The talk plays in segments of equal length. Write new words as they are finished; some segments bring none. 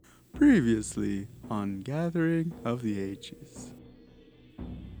Previously on Gathering of the Ages.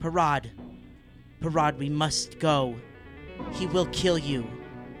 Parad, we must go. He will kill you.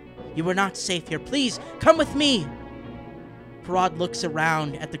 You are not safe here. Please, come with me. Parad looks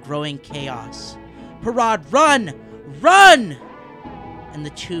around at the growing chaos. Parad, run! Run! And the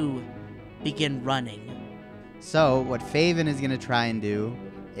two begin running. So what Faven is going to try and do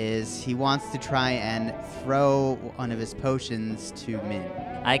is he wants to try and throw one of his potions to Min.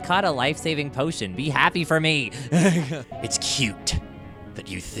 I caught a life-saving potion. Be happy for me. It's cute that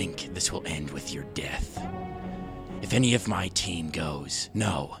you think this will end with your death. If any of my team goes,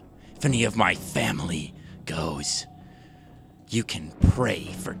 no. If any of my family goes, you can pray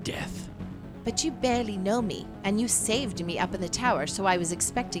for death. But you barely know me, and you saved me up in the tower, so I was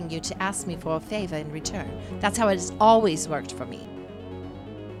expecting you to ask me for a favor in return. That's how it has always worked for me.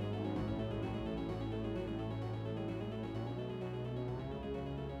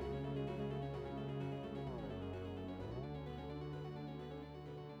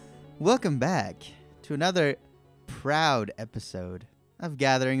 Welcome back to another proud episode of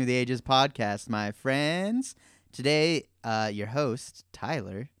Gathering of the Ages podcast, my friends. Today, your host,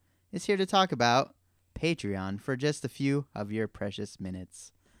 Tyler, is here to talk about Patreon for just a few of your precious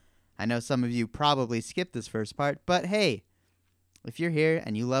minutes. I know some of you probably skipped this first part, but hey, if you're here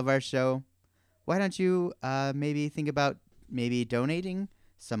and you love our show, why don't you maybe think about donating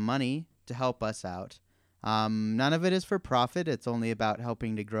some money to help us out? None of it is for profit. It's only about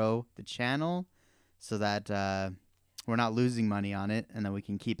helping to grow the channel so that we're not losing money on it and that we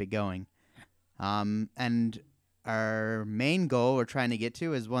can keep it going. And our main goal we're trying to get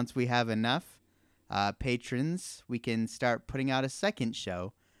to is once we have enough patrons, we can start putting out a second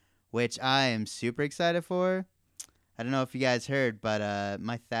show, which I am super excited for. I don't know if you guys heard, but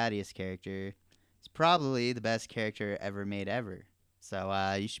my Thaddeus character is probably the best character ever made ever.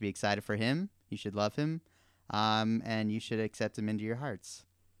 So you should be excited for him. You should love him. And you should accept him into your hearts.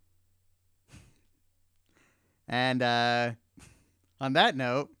 And on that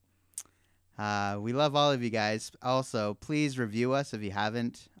note, we love all of you guys. Also, please review us if you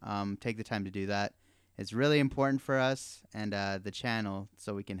haven't. Take the time to do that. It's really important for us and the channel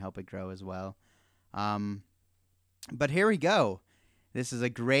so we can help it grow as well. But here we go. This is a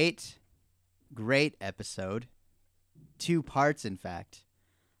great episode. 2 parts, in fact.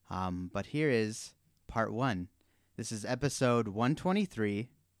 But here is part 1. This is episode 123.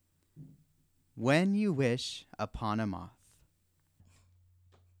 When You Wish Upon a Moth.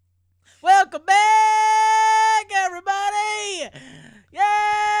 Welcome back, everybody!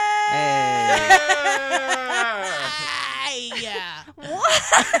 Yay! Yeah! What?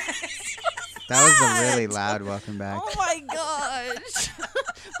 That was a really loud welcome back. Oh my gosh.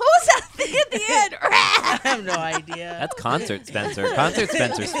 What was that thing at the end? I have no idea. That's Concert Spencer. Concert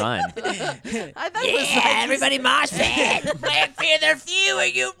Spencer's fun. I thought it was Yeah, like everybody mosh pit. Black Panther few, are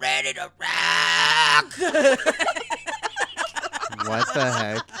you ready to rock? What the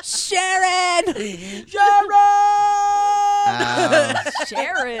heck? Sharon! Ow.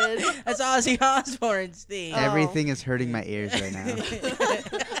 Sharon! That's Ozzy Osbourne's theme. Everything is hurting my ears right now.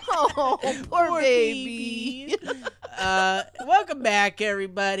 Oh, poor baby. Welcome back,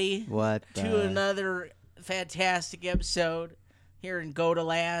 everybody, What the? to another fantastic episode here in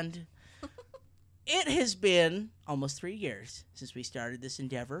Godaland. It has been almost 3 years since we started this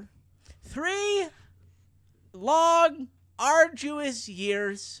endeavor. 3 long, arduous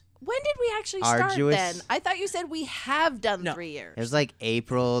years. When did we actually start Arduous? then? I thought you said we have done No. 3 years. It was like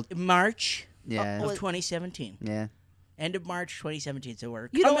April. March Yeah. of 2017. Yeah. End of March 2017. So we're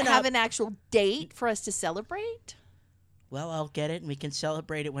You don't coming have up. an actual date for us to celebrate? Well, I'll get it, and we can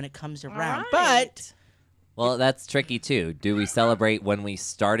celebrate it when it comes All around. right. But Well, that's tricky, too. Do we celebrate when we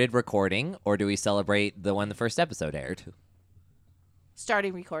started recording, or do we celebrate when the first episode aired?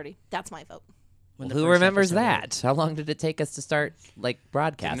 Starting recording. That's my vote. when the Who first remembers episode that? How long did it take us to start,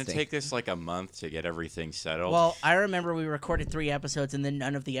 broadcasting? Didn't it take this like a month to get everything settled? Well, I remember we recorded 3 episodes, and then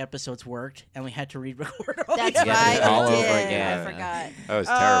none of the episodes worked, and we had to re-record all That's the Yeah, right. all we over did. again. I forgot. that was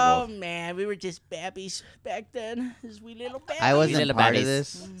Oh, terrible. man, we were just babbies back then. Just wee little babbies. I wasn't Little part of baddies.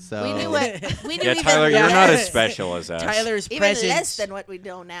 this, so We knew it. We knew Yeah, even, Tyler, you're not as Yes. special as us. Tyler's even presence. less than what we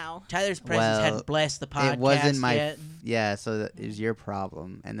know now. Tyler's presence Well, hadn't blessed the podcast it wasn't my. yet. Yeah, so it was your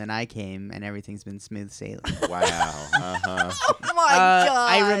problem, and then I came, and everything's been smooth sailing. Wow. Uh-huh. Oh my god.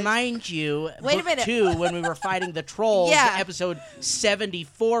 I remind you, Wait a book minute. 2, when we were fighting the trolls, Yeah. episode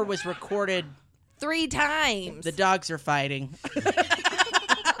 74 was recorded. 3 times. The dogs are fighting.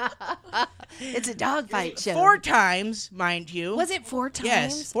 It's a dogfight show. 4 times, mind you. Was it 4 times?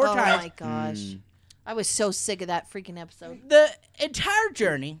 Yes, 4 Oh times. my gosh. I was so sick of that freaking episode. The entire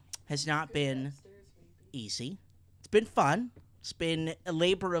journey has not been easy. It's been fun. It's been a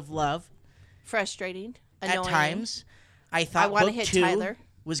labor of love. Frustrating. At Annoying. times. I thought wanna book hit 2 Tyler.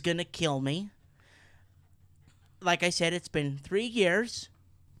 was going to kill me. Like I said, it's been 3 years,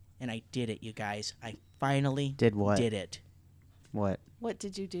 and I did it, you guys. I finally Did what? did it. What? What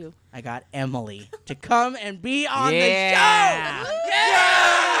did you do? I got Emily to come and be on Yeah. the show.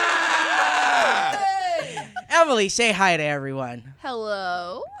 Yeah! Emily, say hi to everyone.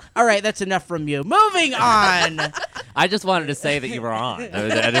 Hello. All right, that's enough from you. Moving on. I just wanted to say that you were on.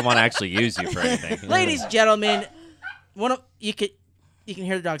 I didn't want to actually use you for anything. Ladies and gentlemen, you can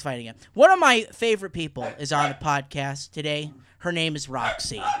hear the dogs fighting again. One of my favorite people is on the podcast today. Her name is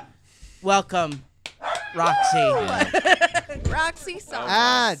Roxy. Welcome, Roxy. Roxy Song.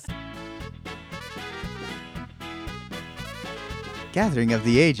 Ah! Gathering of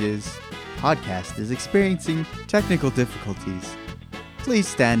the Ages podcast is experiencing technical difficulties. Please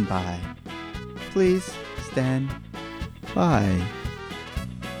stand by. Please stand by.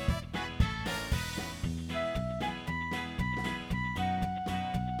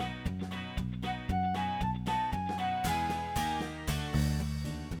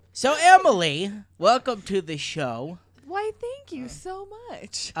 So, Emily, welcome to the show. Why, thank you so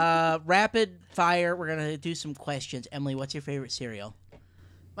much. Rapid fire. We're going to do some questions. Emily, what's your favorite cereal?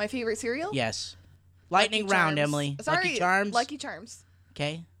 My favorite cereal? Yes. Lightning Lucky round, Charms. Emily. Sorry, Lucky Charms. Lucky Charms.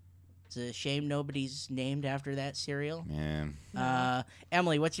 Okay. It's a shame nobody's named after that cereal. Man.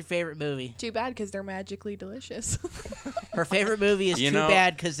 Emily, what's your favorite movie? Too bad because they're magically delicious. Her favorite movie is You Too know-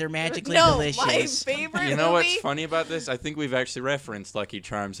 Bad because they're magically no, delicious. my favorite You know movie. what's funny about this? I think we've actually referenced Lucky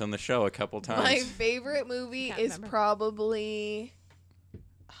Charms on the show a couple times. My favorite movie Can't is remember. probably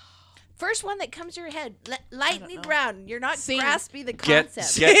First one that comes to your head. Lightning know. round. You're not Sing. grasping the Get concept.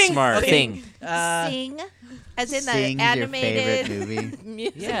 smart. Thing. Sing. As in Sing's the animated your favorite movie.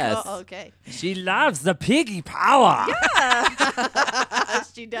 musical. Yes. Okay. She loves the piggy power.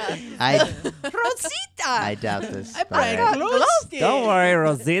 She does. I Rosita. doubt this. I but alright. practically Don't worry,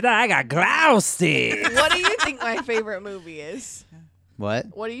 Rosita. I got glousy. What do you think my favorite movie is? What?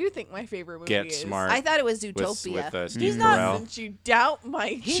 What do you think my favorite movie Get is? smart. I thought it was with Zootopia. Steve not- Carell. Don't you doubt my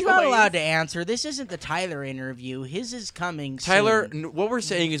He's choice. not allowed to answer. This isn't the Tyler interview. His is coming Tyler, soon. what we're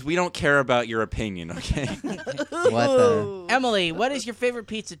saying is we don't care about your opinion, okay? What the? Emily, what is your favorite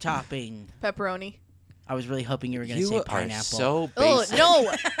pizza topping? Pepperoni. I was really hoping you were going to You say are pineapple. so Oh basic.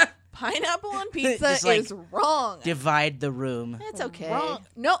 no! Pineapple on pizza Just like- is wrong. Divide the room. It's okay. Wrong.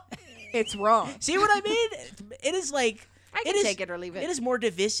 No, it's wrong. See what I mean? It is like I can is- take it or leave it. it is more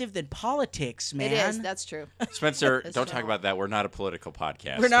divisive than politics, man. It is. That's true. Spencer, It's don't talk wrong. about that. We're not a political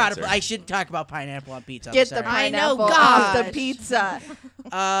podcast. We're not. Spencer. I shouldn't talk about pineapple on pizza. I'm Get the sorry. I know, pineapple off the gosh. pizza.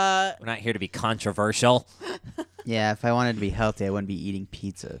 We're not here to be controversial. Yeah, if I wanted to be healthy, I wouldn't be eating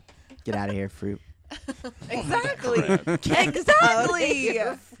pizza. Get out of here, fruit. Exactly. Exactly.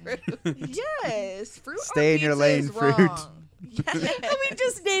 Yes. Fruit on Stay in your pizza lane, is fruit. wrong. We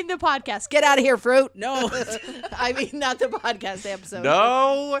just named the podcast. Get out of here, fruit. No. I mean, not the podcast episode.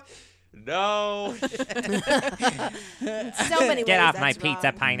 No. So many Get ways off my that's pizza,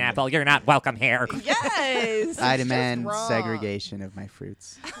 wrong. pineapple. You're not welcome here. Yes. I it's demand just wrong. segregation of my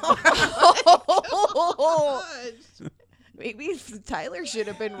fruits. Maybe Tyler should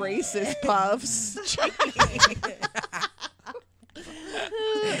have been racist, Puffs.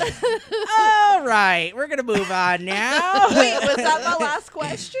 All right, we're gonna move on now. Wait, was that the last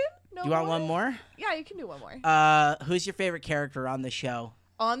question? No You want one more? Yeah, you can do one more. Who's your favorite character on the show?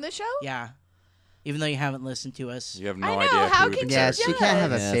 On the show? Yeah. Even though you haven't listened to us. You have no I know, idea how who can the you Yeah, judge? she can't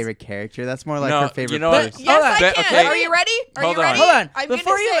have a Yes. favorite character. That's more like No, her favorite you know what? person. Yes, Hold on. I can. Okay. Are you ready? Are Hold you on. ready? Hold on. I'm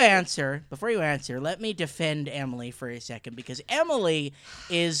Before gonna you say- answer, let me defend Emily for a second because Emily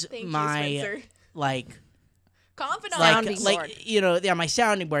is Thank my you, Spencer. like Confidant. Sounding board. my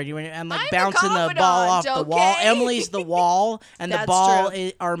sounding board. I'm like I'm a bouncing the ball off confidant, the wall. okay? Emily's the wall, and the That's ball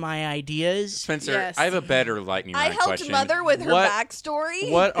true. are my ideas. Spencer, Yes. I have a better lightning I round helped question. Mother with her what, backstory.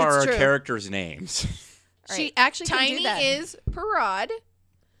 What are It's our true. characters' names? She actually can do Tiny that. is Parad.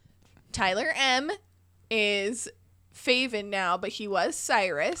 Tyler M is Faven now, but he was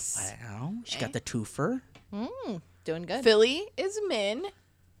Cyrus. Wow, she got the twofer. Doing good. Philly is Min.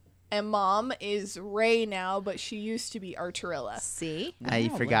 And Mom is Ray now, but she used to be Arturilla. See? I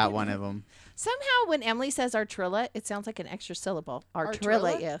Wow, forgot look one at of them. Somehow when Emily says Artrilla, it sounds like an extra syllable.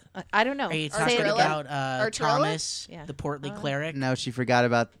 Artrilla? Artrilla, yeah. I don't know. Are you Say talking it again. about Artrilla? Thomas, Yeah. the portly cleric? No, she forgot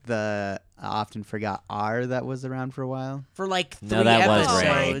about the often forgot R that was around for a while. For like 3 No, that was Oh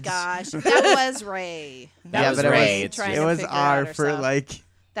episodes. Ray. my gosh. That was Ray. That was but Ray. it It's was, trying it to was figure R out for herself. like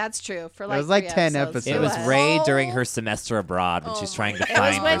That's true. For It like was like 3 10 episodes. It episodes. was Ray Oh. during her semester abroad when Oh she's trying to my It was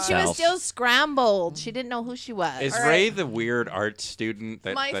find when she was herself. still scrambled. She didn't know who she was. Is All Ray right. the weird art student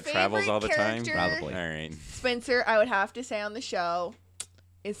that, My that travels all the time? favorite Probably. All right. Spencer, I would have to say on the show,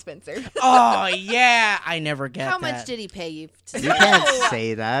 is Spencer. Oh yeah, I never get How that. much did he pay you? You can't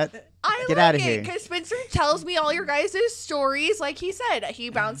say that. I Get like outta it here. because Spencer tells me all your guys' stories. Like he said, he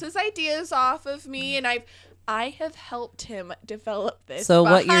bounces ideas off of me, and I have helped him develop this. So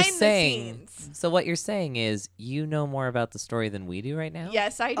what you're behind the saying? scenes. So what you're saying is you know more about the story than we do right now.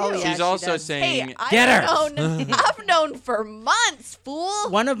 Yes, I do. Oh, yeah. She's she also does. saying, Hey, I've Get her! known, I've known for months, fool.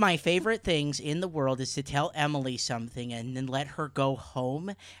 One of my favorite things in the world is to tell Emily something and then let her go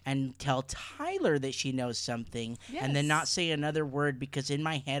home and tell Tyler that she knows something and then Yes. not say another word because in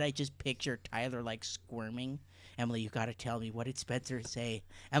my head I just picture Tyler like squirming. Emily, you got to tell me, what did Spencer say?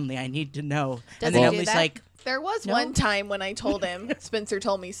 Emily, I need to know. Does and he then do Emily's that? like, There was No. one time when I told him Spencer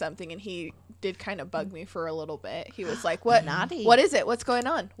told me something, and he did kind of bug me for a little bit. He was like, "What? Naughty. What is it? What's going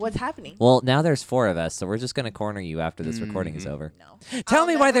on? What's happening?" Well, now there's 4 of us, so we're just gonna corner you after this recording is over. No. Tell I'll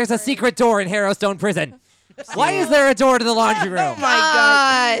me why never there's a corner secret door in Harrowstone Prison. Why is there a door to the laundry room?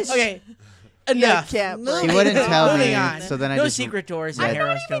 my God. Okay, enough. can't Moving She wouldn't on. tell Moving me, on. so then I no just secret doors read in it. I'm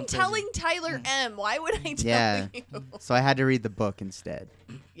not Harrowstone even Prison. telling Tyler M. Why would I tell Yeah. you? So I had to read the book instead.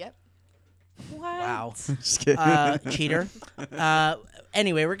 Yep. Wow. Just kidding. Cheater.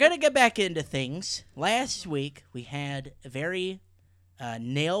 Anyway, we're going to get back into things. Last week, we had a very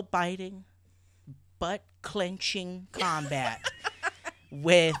nail-biting, butt-clenching combat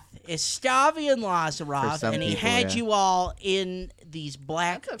with Estavian For Lazarov, some and he people, had yeah. you all in these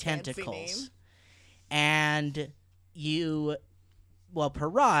black That's a fancy tentacles. name. And you, well,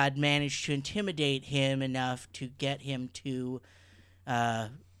 Parad managed to intimidate him enough to get him to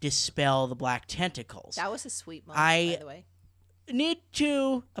dispel the black tentacles. That was a sweet moment, I- by the way. Need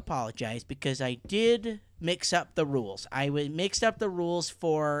to apologize because I did mix up the rules. Mixed up the rules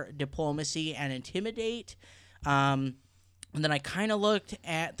for diplomacy and intimidate. And then I kind of looked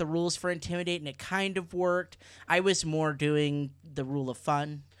at the rules for intimidate and it kind of worked. I was more doing the rule of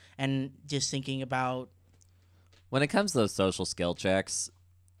fun and just thinking about When it comes to those social skill checks,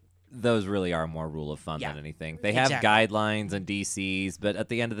 those really are more rule of fun Yeah. than anything. They have Exactly. guidelines and DCs, but at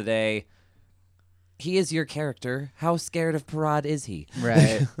the end of the day, he is your character. How scared of Parad is he?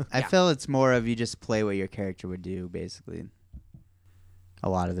 Right. I Yeah. feel it's more of you just play what your character would do, basically. A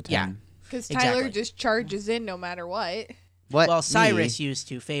lot of the Yeah. time. Because Tyler Exactly. just charges in no matter what. What? well, me? Cyrus used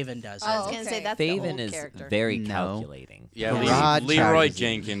to. Faven does. I was Oh, going to okay. say that's the Faven old is character. very No. calculating. Yeah, Rod Leroy charges him.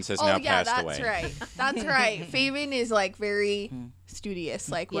 Jenkins has Oh now yeah, passed that's away. right. That's right. Faven is like very studious.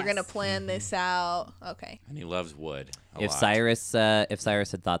 Like we're gonna Yes. plan this out. Okay. And he loves wood a If lot. Cyrus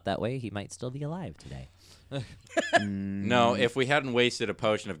had thought that way, he might still be alive today. No, if we hadn't wasted a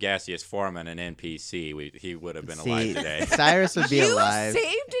potion of gaseous form on an NPC, he would have been alive See, today. Cyrus would be You alive.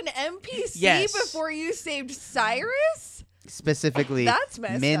 saved an NPC Yes. before you saved Cyrus? Specifically, That's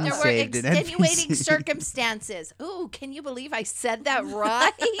messed Min up. There were saved an extenuating NPC. circumstances. Ooh, can you believe I said that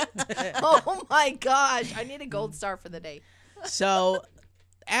right? Oh my gosh. I need a gold star for the day. So,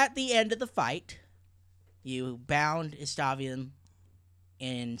 at the end of the fight, you bound Estavian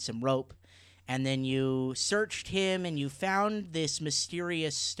in some rope, and then you searched him, and you found this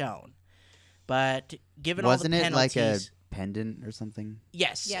mysterious stone. But given Wasn't all the it like penalties, a pendant or something?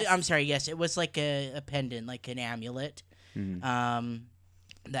 yes, Yes. I'm sorry, yes, it was like a pendant, like an amulet, Mhm.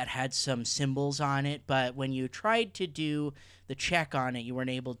 that had some symbols on it. But when you tried to do the check on it, you weren't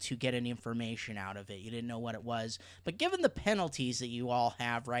able to get any information out of it. You didn't know what it was. But given the penalties that you all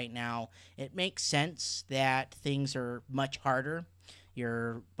have right now, it makes sense that things are much harder.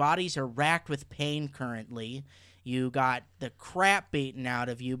 Your bodies are racked with pain currently. You got the crap beaten out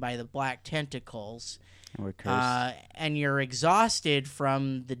of you by the black tentacles. We're cursed. And you're exhausted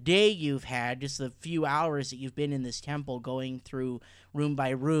from the day you've had, just the few hours that you've been in this temple, going through room by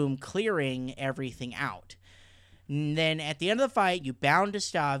room, clearing everything out. And then at the end of the fight, you bound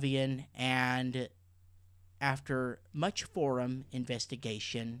Estavian, and after much forum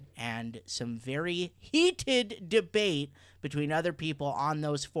investigation and some very heated debate between other people on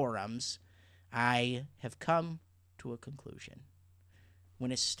those forums, I have come to a conclusion.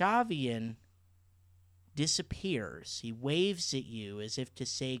 When Estavian disappears, he waves at you as if to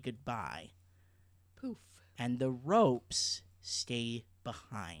say goodbye, Poof. and the ropes stay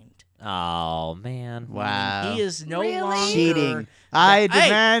behind. Oh man. Wow. He is no Really? longer Cheating. I Hey!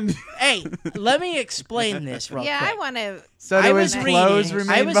 demand. Hey, let me explain this real Yeah, quick. I want to. So there I was was clothes reading.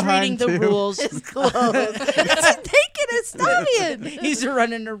 remain I was reading behind the too. rules. It's taking a Stavian. He's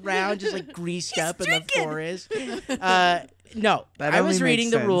running around just like greased up in the forest. No, That I only was makes reading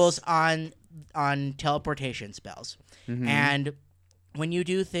the sense. rules on teleportation spells, and when you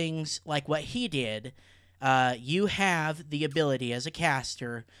do things like what he did, you have the ability as a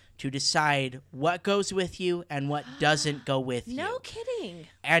caster to decide what goes with you and what doesn't go with you. No kidding.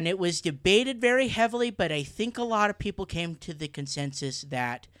 And it was debated very heavily, but I think a lot of people came to the consensus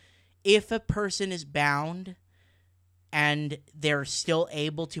that if a person is bound and they're still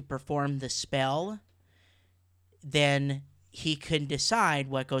able to perform the spell, then he can decide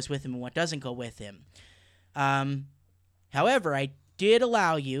what goes with him and what doesn't go with him. However, I did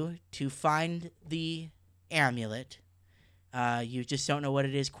allow you to find the amulet. You just don't know what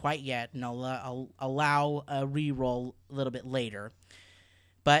it is quite yet, and I'll allow a reroll a little bit later.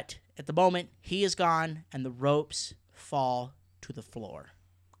 But at the moment, he is gone, and the ropes fall to the floor.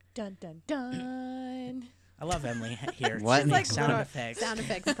 Dun dun dun. I love Emily here. What? She She's makes like sound little effects. Sound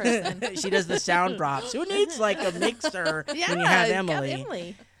effects person. She does the sound drops. Who needs like a mixer Yeah, when you have got Emily?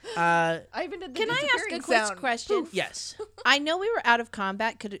 Emily. I even did the Can I ask a disappearing quick sound. question? Yes. I know we were out of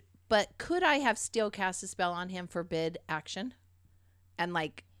combat, but could I have still cast a spell on him, forbid action, and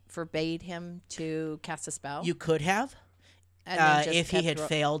like forbade him to cast a spell? You could have, and then just if he kept had ro-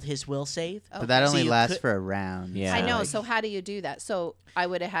 failed his will save. But that So only you lasts could- for a round. Yeah. I know. like- So how do you do that? So I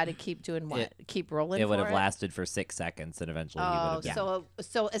would have had to keep doing what? Keep rolling. It would for have lasted for 6 seconds, and eventually he would Oh, have been.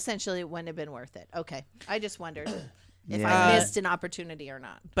 so essentially it wouldn't have been worth it. Okay, I just wondered if Yeah. I missed an opportunity or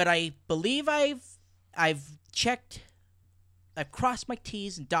not. But I believe I've checked. I've crossed my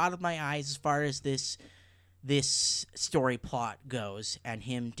T's and dotted my I's as far as this story plot goes, and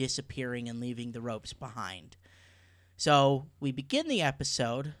him disappearing and leaving the ropes behind. So we begin the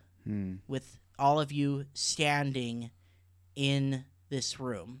episode with all of you standing in this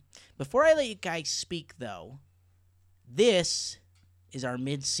room. Before I let you guys speak, though, this is our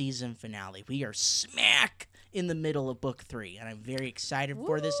mid-season finale. We are smack in the middle of book 3, and I'm very excited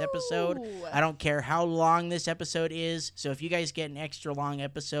for this episode. Woo! I don't care how long this episode is, so if you guys get an extra long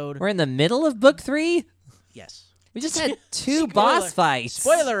episode, We're in the middle of book 3? yes. We just had 2 boss fights.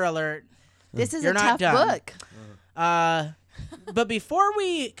 Spoiler alert. This is You're a not tough done. book. But before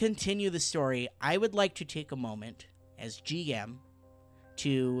we continue the story, I would like to take a moment as GM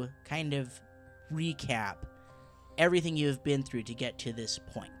to kind of recap everything you've been through to get to this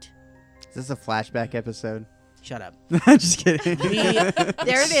point. Is this a flashback episode? Shut up. I'm just kidding.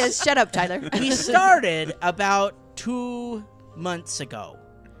 There it is. Shut up, Tyler. We started about 2 months ago.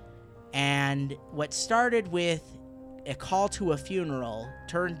 And what started with a call to a funeral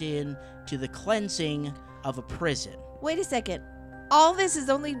turned into the cleansing of a prison. Wait a second. All this has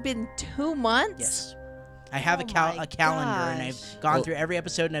only been 2 months? Yes. I have Oh a my calendar, and I've gosh. gone through every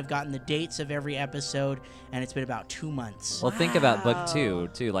episode, and I've gotten the dates of every episode, and it's been about 2 months. Well, think about book Wow. 2,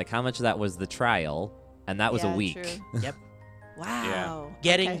 too. Like, how much of that was the trial, and that was a Yeah, week. true. Yep. Wow.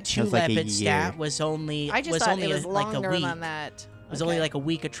 Getting Okay. to Sounds like a Lepid stat year. was only I just was thought only it was like a longer week. than that. It was only Okay. like a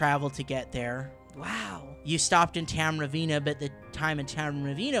week of travel to get there. Wow. You stopped in Tamravina, but the time in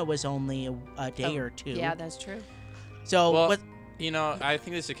Tamravina was only a day Oh, or two. Yeah, that's true. So Well, what? you know, I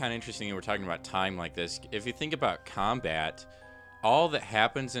think this is kind of interesting. And we're talking about time like this. If you think about combat, all that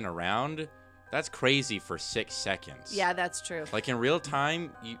happens in a round, that's crazy for 6 seconds. Yeah, that's true. Like in real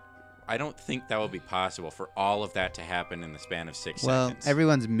time, I don't think that would be possible for all of that to happen in the span of 6 Well, seconds.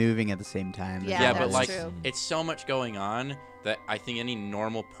 everyone's moving at the same time. Yeah, Yeah, but that's like true. it's so much going on that I think any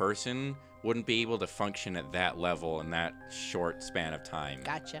normal person wouldn't be able to function at that level in that short span of time.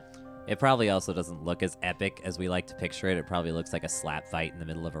 Gotcha. It probably also doesn't look as epic as we like to picture it. It probably looks like a slap fight in the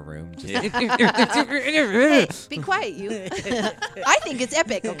middle of a room. Just Hey, be quiet, you. I think it's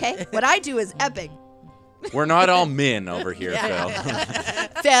epic, okay? What I do is epic. We're not all men over here,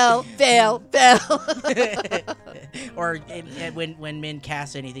 Fail, fail, fail. Or when men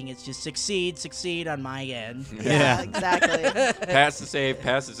cast anything, it's just succeed on my end. Yeah, exactly. Phil. Pass the save,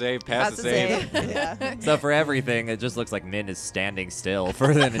 pass the save, pass the save. Yeah. so for everything, it just looks like Min is standing still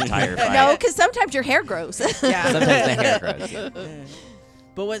for the entire fight. No, because sometimes your hair grows. Yeah. Sometimes the hair grows. Yeah.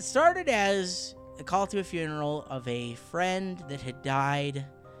 But what started as a call to a funeral of a friend that had died,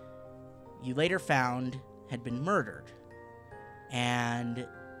 you later found had been murdered. And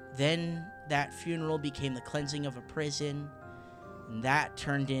then that funeral became the cleansing of a prison, and that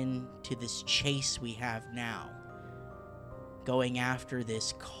turned into this chase we have now, going after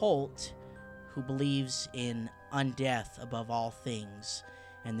this cult who believes in undeath above all things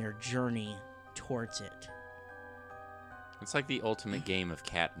and their journey towards it. It's like the ultimate game of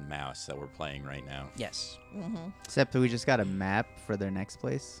cat and mouse that we're playing right now. Yes. Except that we just got a map for their next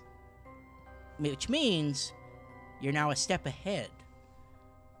place. Which means you're now a step ahead.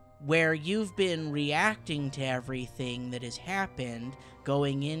 where you've been reacting to everything that has happened,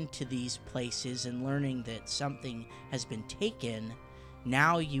 going into these places and learning that something has been taken,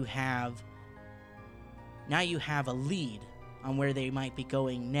 now you have a lead on where they might be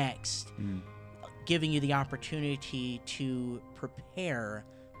going next, giving you the opportunity to prepare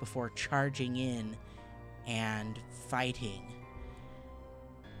before charging in and fighting.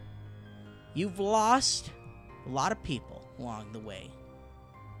 You've lost a lot of people along the way.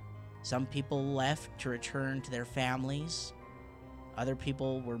 Some people left to return to their families. Other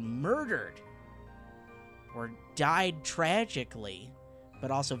people were murdered or died tragically, but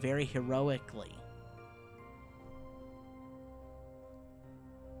also very heroically.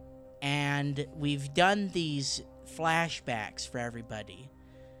 And we've done these flashbacks for everybody.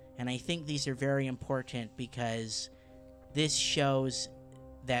 And I think these are very important because this shows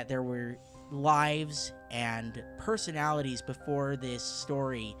that there were lives and personalities before this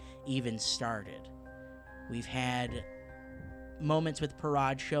story even started. We've had moments with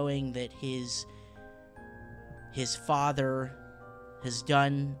Parad showing that his father has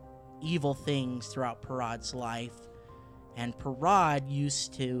done evil things throughout Parad's life, and Parad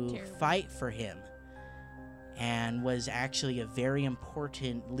used to fight for him and was actually a very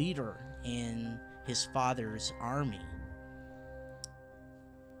important leader in his father's army.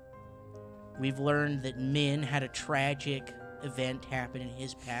 We've learned that Min had a tragic event happen in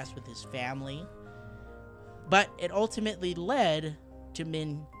his past with his family, but it ultimately led to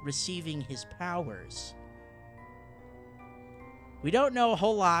Min receiving his powers. We don't know a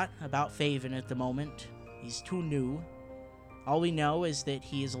whole lot about Faven at the moment. He's too new. All we know is that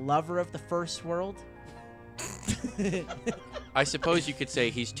he is a lover of the first world. I suppose you could say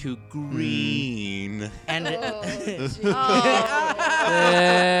he's too green. And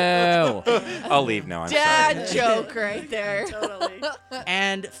I'll leave now. I'm Dad sorry. joke right there. Totally.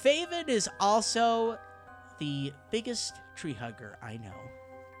 and Faven is also the biggest tree hugger I know.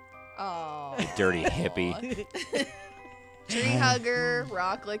 Oh. Dirty hippie. Tree hugger,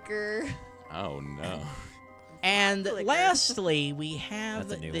 rock licker. Oh no. And lastly, we have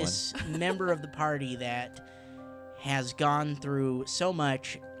That's a new this member of the party that has gone through so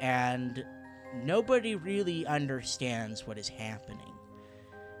much and nobody really understands what is happening.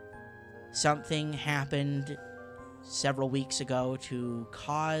 Something happened several weeks ago to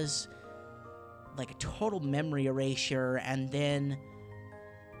cause like a total memory erasure, and then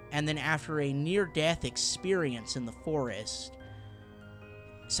after a near-death experience in the forest,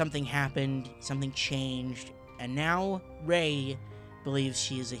 something happened, something changed, and now Ray believes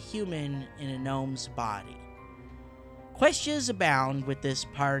she is a human in a gnome's body. Questions abound with this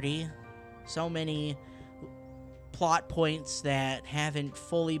party. So many plot points that haven't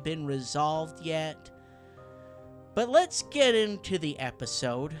fully been resolved yet. But let's get into the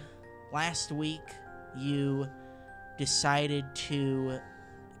episode. Last week, you decided to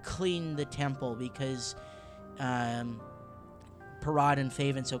clean the temple because Parad and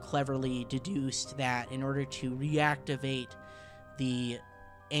Faven so cleverly deduced that in order to reactivate the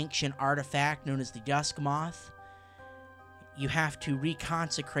ancient artifact known as the Dusk Moth, you have to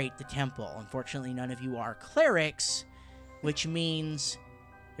reconsecrate the temple. Unfortunately, none of you are clerics, which means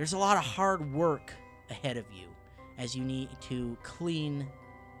there's a lot of hard work ahead of you as you need to clean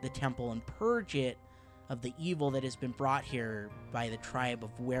the temple and purge it of the evil that has been brought here by the tribe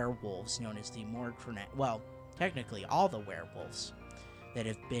of werewolves known as the Mordrenet. Well, technically all the werewolves that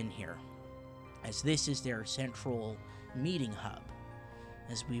have been here, as this is their central meeting hub,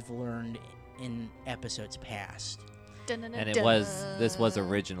 as we've learned in episodes past. And this was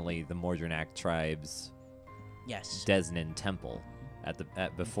originally the Mordrenak tribe's Yes. Desnan temple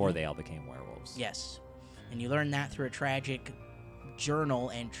before they all became werewolves. Yes. And you learn that through a tragic journal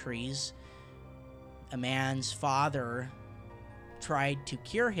entries. A man's father tried to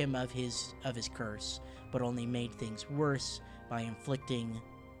cure him of his curse, but only made things worse by inflicting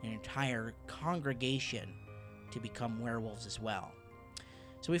an entire congregation to become werewolves as well.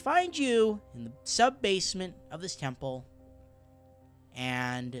 So we find you in the sub-basement of this temple,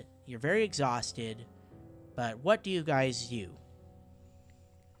 and you're very exhausted, but what do you guys do?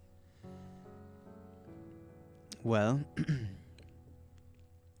 Well,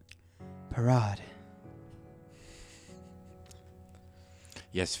 Parad,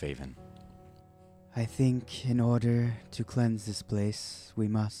 Yes, Faven. I think in order to cleanse this place, we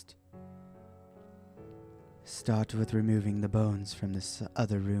must start with removing the bones from this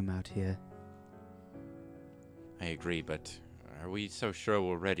other room out here. I agree, but are we so sure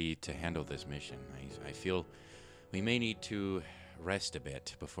we're ready to handle this mission? I feel we may need to rest a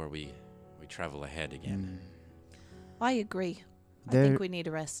bit before we travel ahead again. I agree. I think we need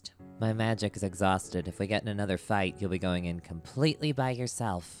a rest. My magic is exhausted. If we get in another fight, you'll be going in completely by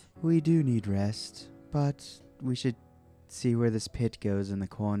yourself. We do need rest, but we should see where this pit goes in the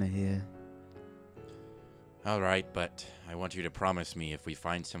corner here. All right, but I want you to promise me if we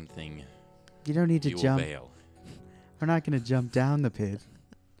find something, You don't need to you will jump. bail. We're not going to jump down the pit.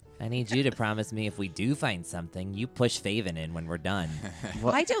 I need you to promise me if we do find something, you push Faven in when we're done.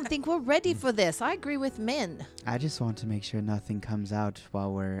 I don't think we're ready for this. I agree with Min. I just want to make sure nothing comes out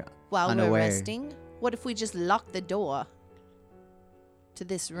while we're While we're unaware. resting, what if we just lock the door to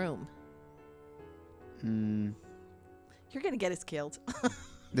this room? Mm, You're going to get us killed.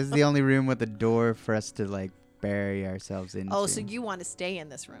 this is the only room with a door for us to like bury ourselves into. Oh, so you want to stay in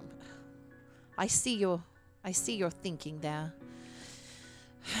this room? I see your thinking there.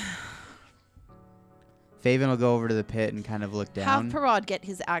 Faven will go over to the pit and kind of look down. Have Parad get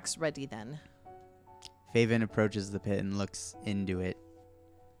his axe ready then. Faven approaches the pit and looks into it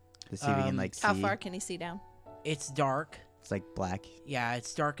to see if he can like see. How far can he see down? It's dark. It's like black. Yeah,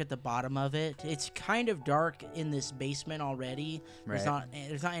 it's dark at the bottom of it. It's kind of dark in this basement already. There's Right.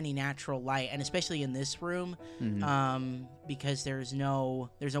 not any natural light, and especially in this room, Mhm. because there's no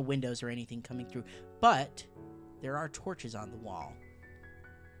windows or anything coming through. But there are torches on the wall.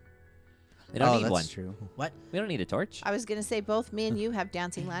 We don't need that's one. true. What? We don't need a torch. I was gonna say both me and you have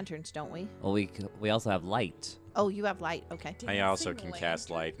dancing lanterns, don't we? Well, we also have light. Oh, you have light. Okay. I also can cast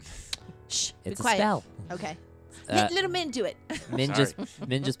light. Shh. It's be a quiet. spell. Okay. Uh, Let little Min do it.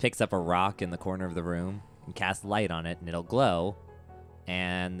 Min just picks up a rock in the corner of the room and casts light on it, and it'll glow.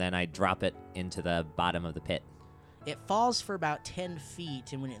 And then I drop it into the bottom of the pit. It falls for about 10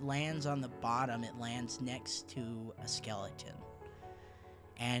 feet, and when it lands on the bottom, it lands next to a skeleton.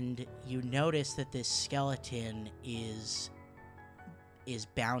 And you notice that this skeleton is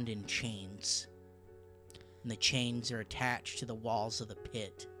bound in chains. And the chains are attached to the walls of the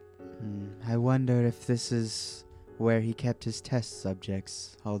pit. I wonder if this is where he kept his test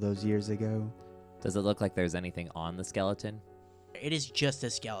subjects all those years ago. Does it look like there's anything on the skeleton? It is just a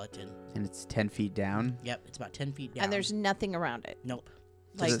skeleton. And it's 10 feet down. Yep, it's about 10 feet down. And there's nothing around it. Nope.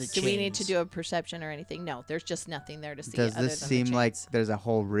 Like, Just the do we need to chains. do a perception or anything? No, there's just nothing there to see. Does other this than seem the like chains. there's a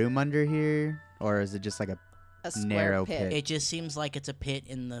whole room under here? Or is it just like a a square narrow pit? pit? It just seems like it's a pit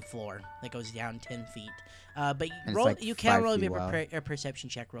in the floor that goes down 10 feet. But And it's roll, like you can 5 roll me feet wide. a perception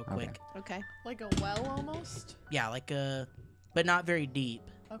check real Okay. quick. Okay. Like a well almost? Yeah, but not very deep.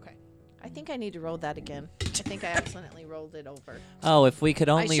 Okay. I think I need to roll that again. I think I accidentally rolled it over. Oh, if we could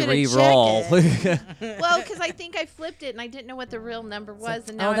only should've re-roll. Well, because I think I flipped it and I didn't know what the real number was,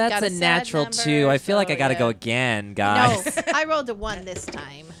 and now Oh, I've that's got a sad natural number, 2. I feel like I so, gotta go yeah. again, guys. No, I rolled a 1 this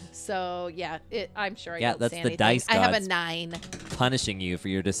time. So yeah, I'm sure I Yeah, don't that's say the anything. dice I have a gods. 9. Punishing you for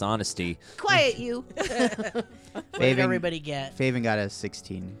your dishonesty. Quiet you. What did Faven- everybody get? Faven got a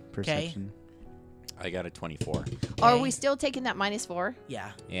 16 perception. I got a 24. Are we still taking that -4?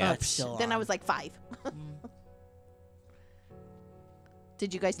 Yeah. Yeah. It's still Then I on. was like 5.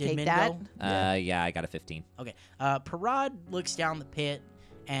 Did you guys Did take Min that? go? Yeah, I got a 15. Okay. Parad looks down the pit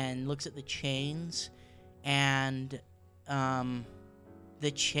and looks at the chains, and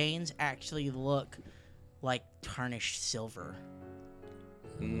the chains actually look like tarnished silver.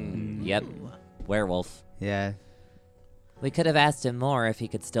 Yep. Werewolf. Yeah. We could have asked him more if he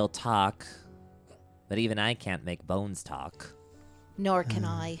could still talk. But even I can't make bones talk. Nor can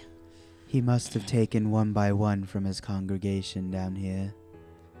I. He must have taken one by one from his congregation down here.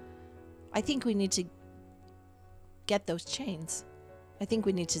 I think we need to get those chains. I think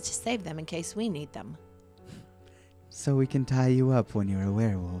we need to save them in case we need them. So we can tie you up when you're a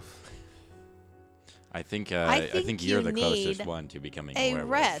werewolf. I think I I think think you you're the closest need one to becoming A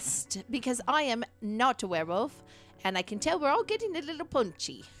werewolf. rest, because I am not a werewolf, and I can tell we're all getting a little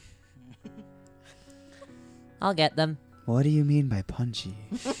punchy. I'll get them. What do you mean by punchy?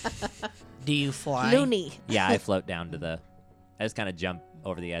 Do you fly? Loony. Yeah, I float down to the... I just kind of jump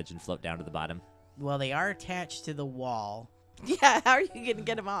over the edge and float down to the bottom. Well, they are attached to the wall. Yeah, how are you going to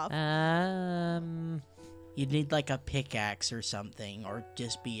get them off? You'd need like a pickaxe or something, or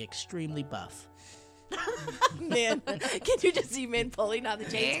just be extremely buff. Man, can you just see Min pulling on the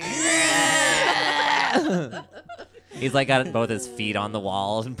chains? He's like got both his feet on the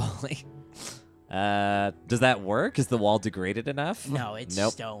wall and pulling. Does that work? Is the wall degraded enough? No, it's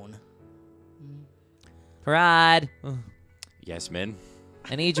Nope. stone. Parad, Yes, Min.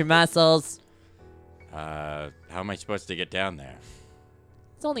 I need your muscles. How am I supposed to get down there?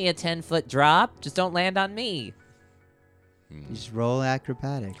 It's only a 10-foot drop. Just don't land on me. You just roll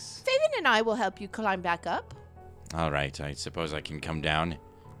acrobatics. Faven and I will help you climb back up. All right, I suppose I can come down.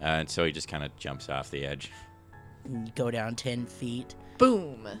 And so he just kind of jumps off the edge. and you go down 10 feet.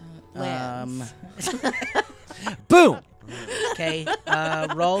 Boom. Lands. Boom! Okay,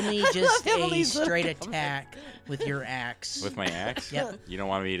 roll me just a Emily's straight looking attack with your axe. With my axe? Yep. You don't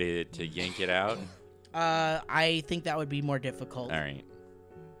want me to yank it out? I think that would be more difficult. All right.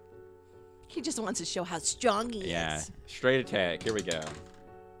 He just wants to show how strong he Yeah. is. Straight attack. Here we go.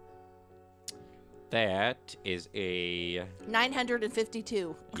 That is a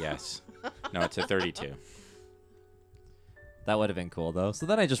 952. yes. No, it's a 32. That would have been cool, though. So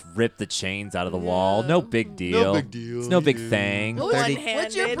then I just ripped the chains out of the wall. No big deal. It's no big thing.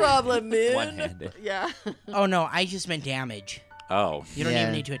 What's your problem, man? One-handed. Yeah. Oh no, I just meant damage. Oh, You don't Yeah.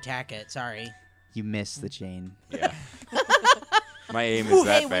 even need to attack it. Sorry. You missed the chain. yeah. My aim is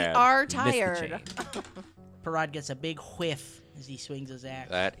that Hey, we bad. are You missed the tired. chain. Parad gets a big whiff as he swings his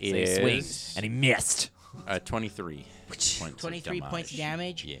axe. That So he is swings, and he missed. 23 points. of 23 points of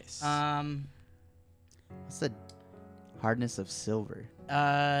damage. Yes. What's the hardness of silver?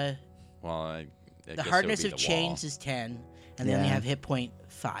 Well, I The guess it would hardness be of the chains wall. is 10, and then you Yeah. have hit point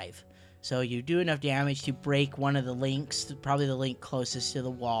 5. So you do enough damage to break one of the links, probably the link closest to the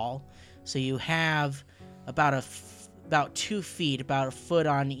wall. So you have about 2 feet, about a foot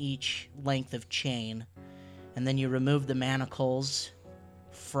on each length of chain, and then you remove the manacles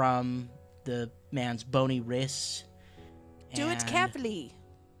from the man's bony wrists. Do it and- carefully.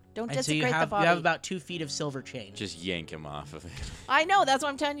 Don't And so you desecrate the have body. about 2 feet of silver chain. Just yank him off of it. I know. That's why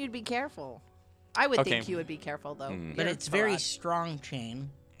I'm telling you to be careful. I would Okay. think you would be careful, though. Mm. But You're it's very Parad. strong chain.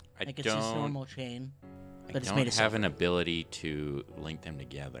 I Like it's just don't. normal chain. I but it's don't made of have silver. an ability to link them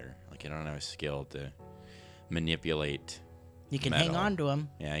together. Like I don't have a skill to manipulate. You can hang Metal. on to them.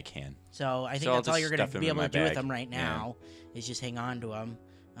 Yeah, I can. So I think So I'll that's all just you're going stuff to 'em be in able my to do with bag. them right Yeah. now is just hang on to them.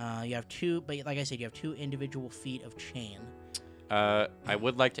 You have 2, but like I said, you have 2 individual feet of chain. I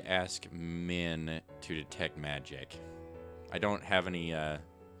would like to ask Min to detect magic. I don't have any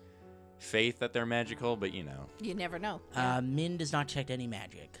faith that they're magical, but you know. You never know. Min does not detect any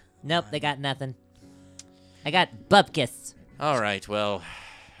magic. Nope, they got nothing. I got bupkis. All right, well,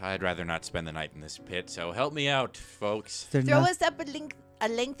 I'd rather not spend the night in this pit, so help me out, folks. They're Throw not- us up a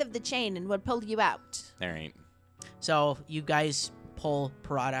length of the chain, and we'll pull you out. All right. So you guys pull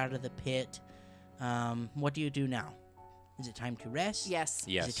Parad out of the pit. What do you do now? Is it time to rest? Yes.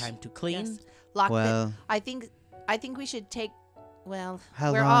 Yes. Is it time to clean? Yes. Lock Well- the. I think we should take. Well,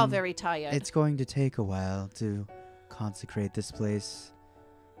 How we're all long- very tired. It's going to take a while to consecrate this place.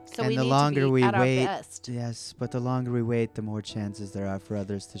 so and we the need longer to be we at wait, our best. yes, but the longer we wait, the more chances there are for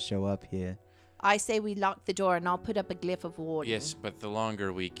others to show up here. I say we lock the door, and I'll put up a glyph of warning. Yes, but the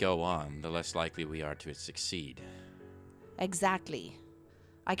longer we go on, the less likely we are to succeed. Exactly.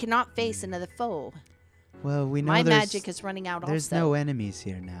 I cannot face another foe. Well, we know My there's, magic is running out. there's also. no enemies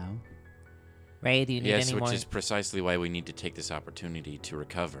here now. Ray, do you need Yes, any which more? is precisely why we need to take this opportunity to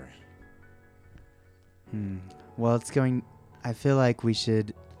recover. Well, it's going. I feel like we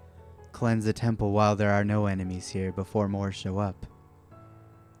should cleanse the temple while there are no enemies here before more show up.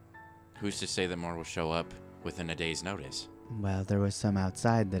 Who's to say that more will show up within a day's notice? Well, there was some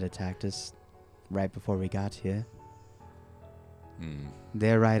outside that attacked us right before we got here.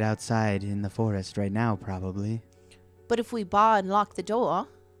 They're right outside in the forest right now, probably. But if we bar and lock the door,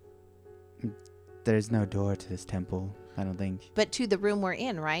 There's no door to this temple, I don't think. but to the room we're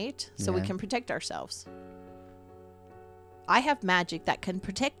in, right? So we Yeah. can protect ourselves. I have magic that can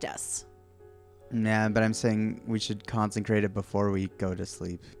protect us. Yeah, but I'm saying we should consecrate it before we go to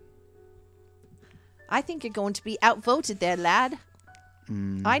sleep. I think you're going to be outvoted there, lad.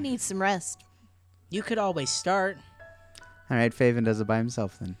 I need some rest. You could always start. All right, Faven does it by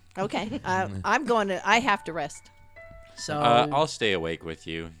himself then. Okay. I'm going to. I have to rest. So I'll stay awake with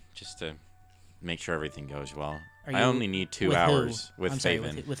you just to make sure everything goes well. Are I you only need 2 with who? hours with I'm sorry,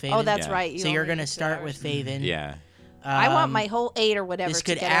 Faven. with Faven. Oh, that's Yeah. right. So you're only gonna need 2 start hours. with Faven. Yeah. I want Um, my whole 8 or whatever This to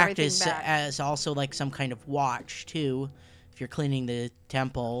could get act everything as back. as also like some kind of watch too. If you're cleaning the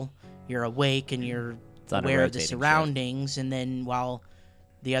temple, you're awake and you're on a aware of the rotating shift. surroundings, and then while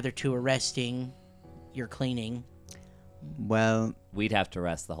the other 2 are resting, you're cleaning. Well, We'd have to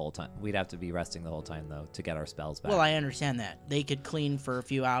rest the whole time. We'd have to be resting the whole time, though, to get our spells back. Well, I understand that. They could clean for a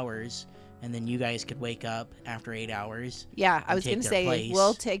few hours, and then you guys could wake up after 8 hours. Yeah, I was take going to their say place.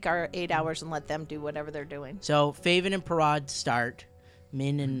 we'll take our 8 hours and let them do whatever they're doing. So Faven and Parad start.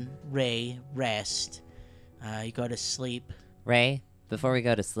 Min and Ray rest. You go to sleep. Ray, before we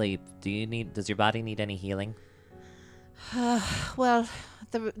go to sleep, does your body need any healing? Well,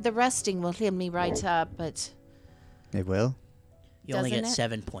 the resting will heal me right up, but it will. You only Doesn't get it?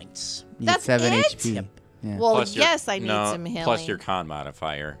 7 points. You That's get 7 it? HP. Yep. Yeah. well, Plus your- yes, I need no, some healing. Plus your con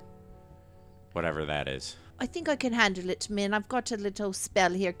modifier. Whatever that is. I think I can handle it, Min. I've got a little spell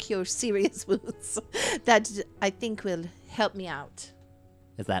here, Cure Serious Wounds, that I think will help me out.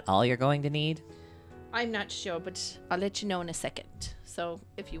 Is that all you're going to need? I'm not sure, but I'll let you know in a second. So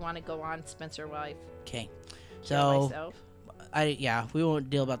if you want to go on, Spencer, while I Okay. heal So, myself. we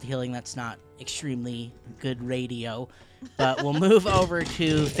won't deal about the healing. That's not extremely good radio. But we'll move over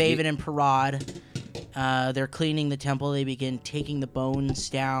to Faven and Parad. They're cleaning the temple. They begin taking the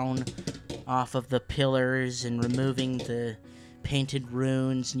bones down off of the pillars and removing the painted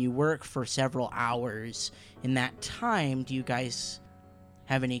runes. And you work for several hours. In that time, do you guys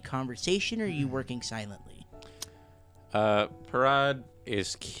have any conversation, or are you working silently? Parad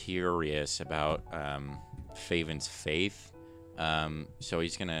is curious about Faven's faith, so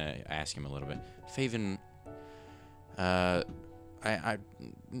he's gonna ask him a little bit. Faven, I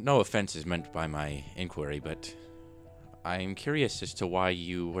no offense is meant by my inquiry, but I'm curious as to why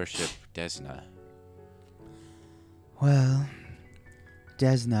you worship Desna. Well,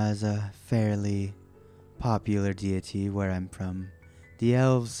 Desna is a fairly popular deity where I'm from. The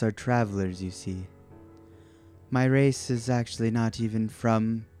elves are travelers, you see. My race is actually not even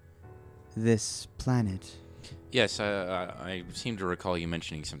from this planet. Yes, I seem to recall you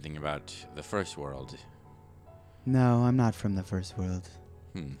mentioning something about the first world. No, I'm not from the first world.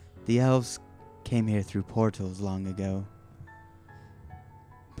 The elves came here through portals long ago.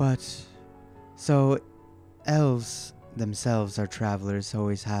 But, so, elves themselves are travelers,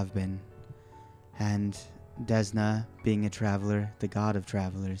 always have been. And Desna, being a traveler, the god of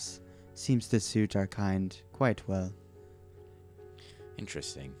travelers, seems to suit our kind quite well.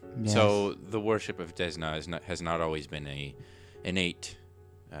 Interesting. Yes. So the worship of Desna has not always been a innate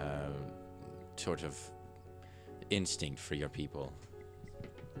sort of instinct for your people.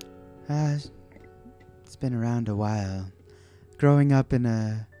 It's been around a while. Growing up in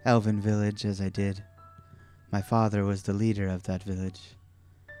a elven village as I did, my father was the leader of that village.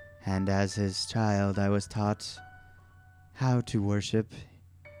 And as his child, I was taught how to worship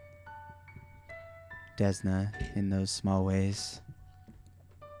Desna in those small ways.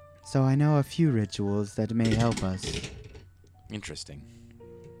 So I know a few rituals that may help us. Interesting.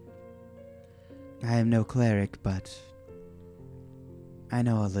 I am no cleric, but I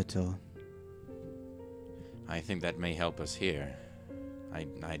know a little. I think that may help us here.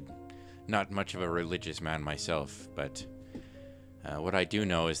 I'm not much of a religious man myself, but what I do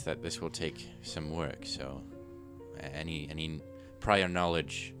know is that this will take some work, so any prior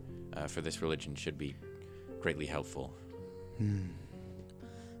knowledge for this religion should be greatly helpful. I'm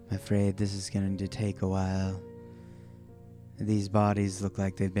afraid this is going to take a while. These bodies look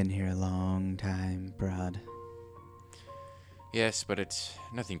like they've been here a long time, Brad. Yes, but it's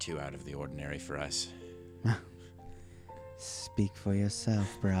nothing too out of the ordinary for us. Speak for yourself,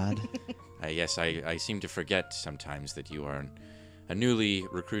 Brad. Yes, I seem to forget sometimes that you are a newly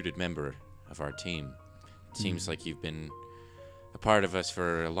recruited member of our team. It seems like you've been a part of us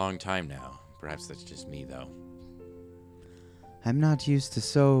for a long time now. Perhaps that's just me, though. I'm not used to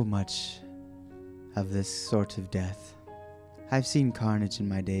so much of this sort of death. I've seen carnage in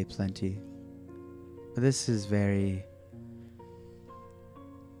my day plenty. But this is very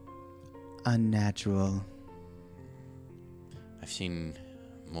unnatural. I've seen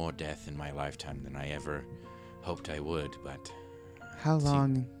more death in my lifetime than I ever hoped I would, but... How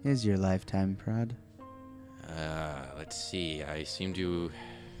long is your lifetime, Prod? Let's see. I seem to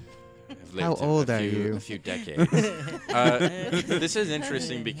have lived How old are you? A few decades. This is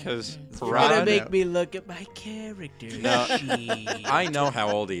interesting because You're gonna Parad... make me look at my character. No, sheet. I know how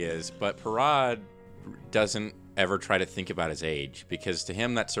old he is, but Parad doesn't ever try to think about his age, because to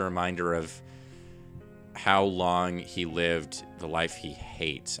him that's a reminder of how long he lived the life he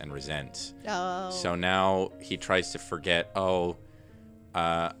hates and resents. Oh. So now he tries to forget,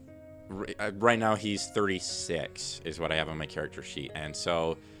 right now he's 36 is what I have on my character sheet. And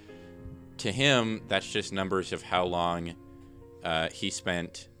so to him, that's just numbers of how long he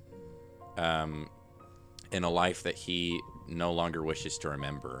spent in a life that he no longer wishes to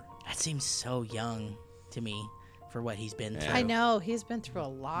remember. That seems so young to me for what he's been through. Yeah. I know, he's been through a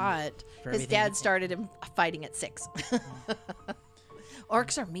lot. For His everything dad he- started him fighting at 6.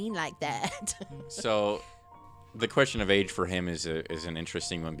 Orcs are mean like that. So the question of age for him is an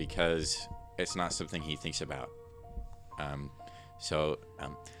interesting one, because it's not something he thinks about. You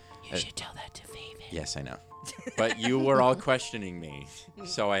should tell that to Faven. Yes, I know. But you were all questioning me,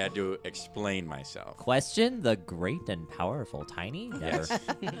 so I had to explain myself. Question the great and powerful Tiny? Never.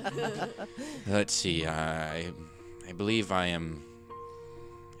 Yes. Let's see. I believe I am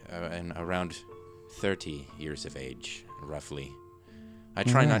around 30 years of age, roughly. I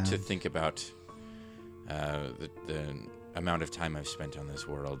try not to Wow. think about the amount of time I've spent on this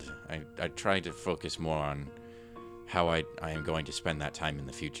world. I try to focus more on how I am going to spend that time in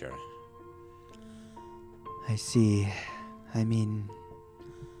the future. I see. I mean,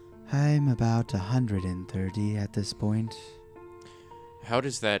 I'm about 130 at this point. How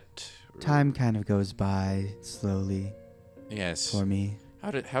does that... Time kind of goes by slowly Yes. for me.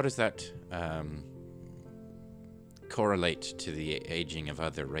 How does that correlate to the aging of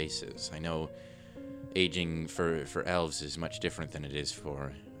other races? I know aging for elves is much different than it is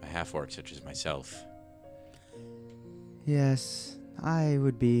for a half-orc such as myself. Yes, I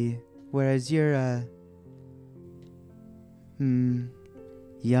would be. Whereas you're a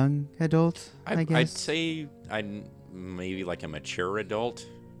young adult, I guess. I'd say I'm maybe like a mature adult.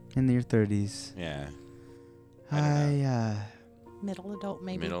 In your 30s. Yeah. Middle adult,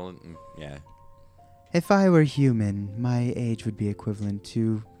 maybe. Middle, yeah. If I were human, my age would be equivalent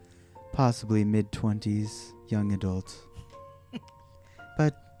to possibly mid-20s, young adult.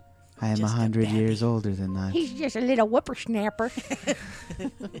 But I am Just a 100 years baby. older than that. He's just a little whippersnapper.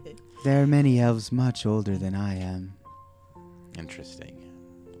 There are many elves much older than I am. Interesting.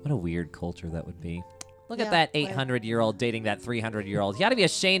 What a weird culture that would be. Look Yeah, at that well- 800-year-old dating that 300-year-old. He ought to be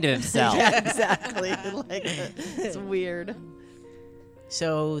ashamed of himself. Yeah, exactly. Like, it's weird.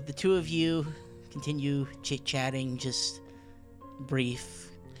 So the two of you continue chit-chatting, just brief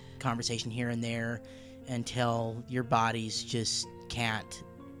conversation here and there until your bodies just can't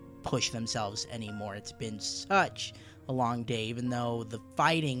push themselves anymore. It's been such a long day, even though the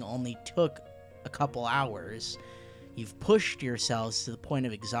fighting only took a couple hours. You've pushed yourselves to the point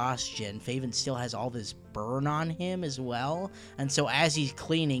of exhaustion. Faven still has all this burn on him as well. And so as he's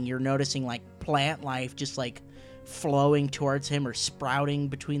cleaning, you're noticing like plant life just like flowing towards him or sprouting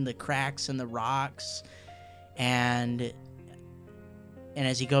between the cracks in the rocks. And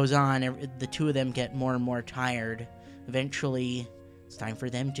as he goes on, the two of them get more and more tired. Eventually, it's time for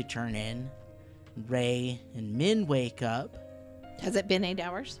them to turn in. Ray and Min wake up. Has it been 8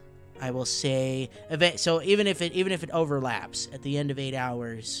 hours? I will say, so even if it overlaps, at the end of 8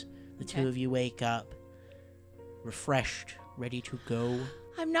 hours, the two Okay. of you wake up, refreshed, ready to go.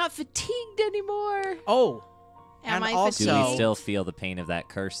 I'm not fatigued anymore. Oh, Am and I also, Do fatigued? we still feel the pain of that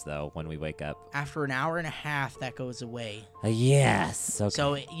curse, though, when we wake up? after an hour and a half, that goes away. Yes. Okay.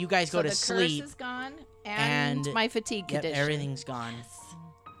 So you guys go So to the sleep. curse is gone and my fatigue Yep, condition. everything's gone.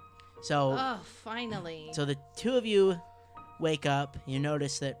 So, Oh, finally. so the two of you wake up. You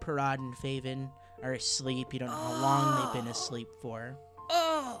notice that Parad and Faven are asleep. You don't know how long they've been asleep for.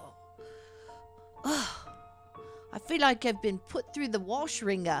 Oh. I feel like I've been put through the wash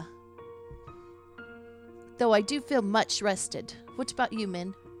wringer. Though I do feel much rested. What about you,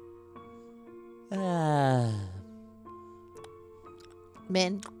 Min?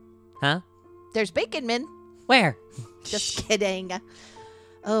 Min? Huh? There's bacon, Min. Where? Just kidding.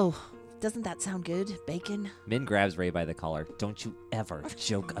 Oh, doesn't that sound good? Bacon? Min grabs Ray by the collar. Don't you ever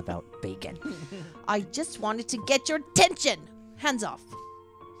joke about bacon. I just wanted to get your attention. Hands off.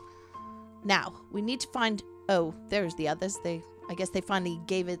 Now, we need to find... Oh, there's the others. I guess they finally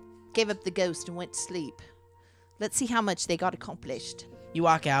gave up the ghost and went to sleep. Let's see how much they got accomplished. You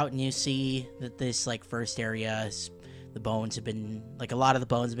walk out and you see that this like first area, the bones have been like a lot of the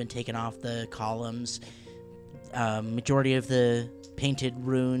bones have been taken off the columns. Majority of the painted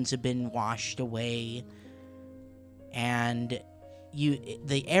runes have been washed away, and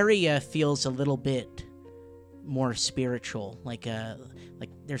the area feels a little bit more spiritual, like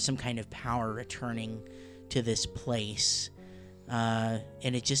there's some kind of power returning to this place, and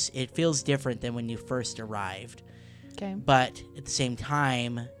it feels different than when you first arrived. Okay. But at the same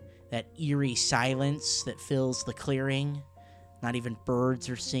time, that eerie silence that fills the clearing, not even birds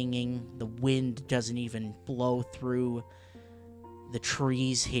are singing, the wind doesn't even blow through the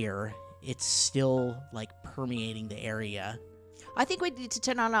trees here. It's still like permeating the area. I think we need to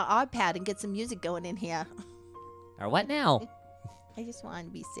turn on our iPad and get some music going in here. Or what now? I just want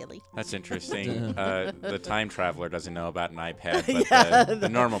to be silly. That's interesting. The time traveler doesn't know about an iPad, but the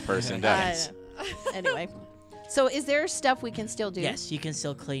normal person does. Anyway. So is there stuff we can still do? Yes, you can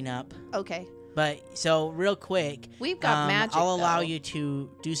still clean up. Okay. But so real quick, We've got magic, I'll allow though. you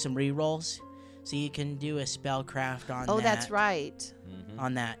to do some re-rolls, so you can do a spellcraft on. Oh, that, that's right.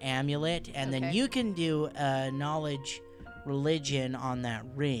 On that amulet, and then Okay. you can do a knowledge, religion on that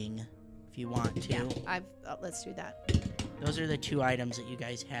ring, if you want to. Yeah. Let's do that. Those are the two items that you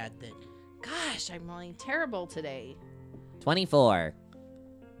guys had. That Gosh, I'm rolling terrible today. 24.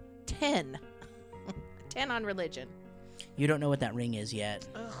 10. 10 on religion. you don't know what that ring is yet.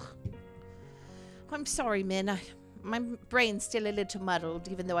 Ugh. I'm sorry, Min. My brain's still a little muddled,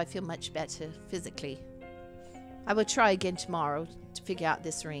 even though I feel much better physically. I will try again tomorrow to figure out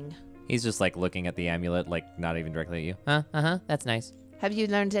this ring. He's just like looking at the amulet, like not even directly at you. That's nice. Have you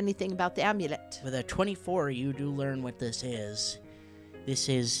learned anything about the amulet? With a 24, you do learn what this is. This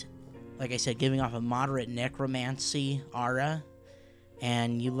is, like I said, giving off a moderate necromancy aura.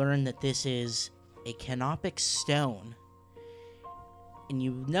 And you learn that this is a canopic stone. And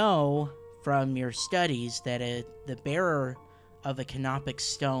you know from your studies that the bearer of a canopic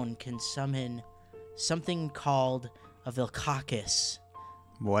stone can summon something called a Vilcacus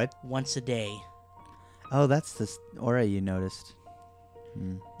What? once a day. Oh, that's the aura you noticed.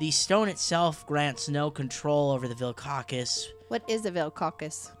 The stone itself grants no control over the Vilcacus. What is a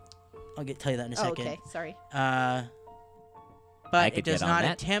Vilcacus? I'll tell you that in a Oh, second. okay, sorry. I But could it does get on not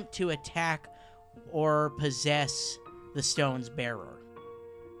that. attempt to attack or possess the stone's bearer.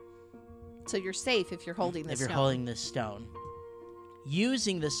 So you're safe if you're holding the If you're stone. holding this stone.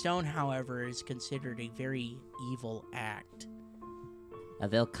 Using the stone, however, is considered a very evil act. A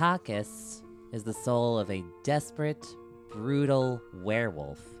Vilcacus is the soul of a desperate, brutal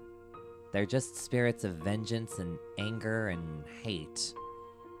werewolf. They're just spirits of vengeance and anger and hate.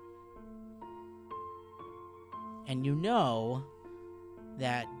 And you know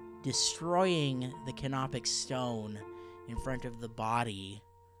that destroying the canopic stone in front of the body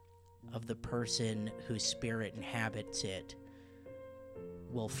of the person whose spirit inhabits it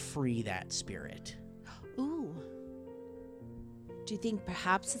will free that spirit. Ooh. Do you think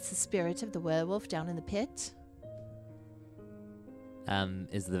perhaps it's the spirit of the werewolf down in the pit?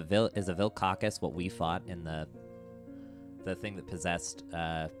 Is a Vilcacus what we fought in the thing that possessed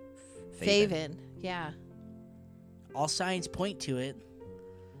Faven? Faven, yeah. All signs point to it.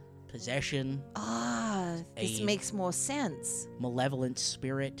 Possession, Ah, this A- makes more sense. malevolent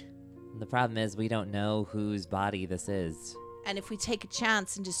spirit. The problem is we don't know whose body this is. And if we take a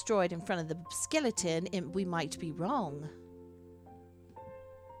chance and destroy it in front of the skeleton, we might be wrong.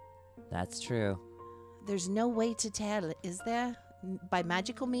 That's true. There's no way to tell, is there? By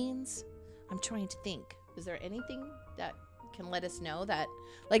magical means? I'm trying to think. Is there anything that can let us know that?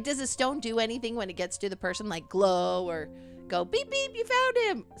 Like, does a stone do anything when it gets to the person, like glow or go beep beep, you found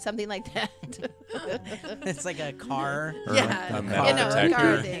him? Something like that. It's like a car. Yeah, a you metal know, a detector.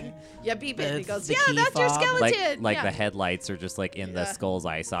 car thing. Yeah, beep it. The- And it goes, the yeah, key that's your fob. skeleton. Like yeah. the headlights are just like in the Yeah. skull's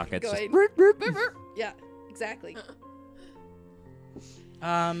eye sockets. just- Going, burp, burp, burp. Yeah, exactly.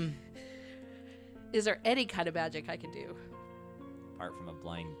 Is there any kind of magic I can do? apart from a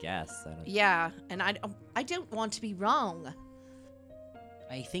blind guess. I don't. Yeah, and I don't want to be wrong.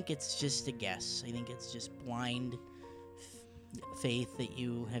 I think it's just a guess. I think it's just blind faith that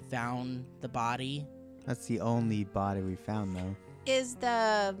you have found the body. That's the only body we found, though.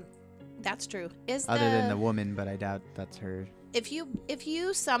 That's true. Other than the woman, but I doubt that's her. If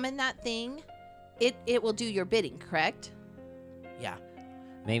you summon that thing, it will do your bidding, correct? Yeah.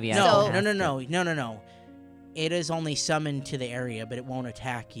 Maybe I No, don't no, have no, to- no. It is only summoned to the area, but it won't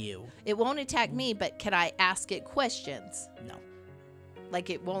attack you. It won't attack me, but can I ask it questions? No. Like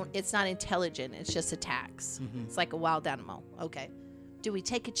it's not intelligent, it's just attacks. Mhm. It's like a wild animal. Okay. Do we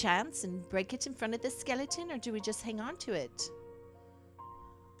take a chance and break it in front of the skeleton, or do we just hang on to it?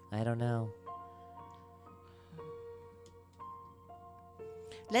 I don't know.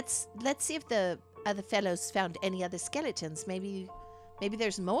 Let's see if the other fellows found any other skeletons. Maybe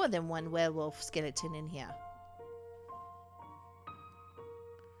there's more than one werewolf skeleton in here.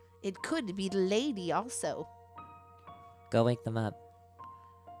 It could be the lady also. Go wake them up.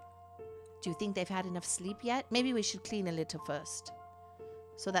 Do you think they've had enough sleep yet? Maybe we should clean a little first,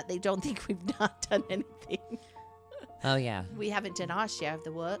 so that they don't think we've not done anything. Oh yeah. We haven't done our share of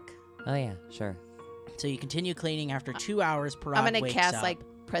the work. Oh yeah. Sure. So you continue cleaning. After 2 hours, Parad I'm gonna wakes cast up. like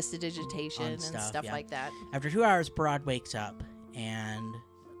prestidigitation on and stuff, stuff yeah. like that. After 2 hours, Parad wakes up and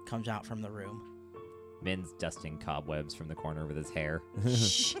comes out from the room. Min's dusting cobwebs from the corner with his hair. Ew.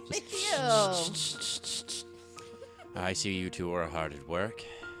 I see you two are hard at work.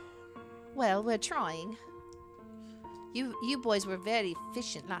 Well, we're trying. You boys were very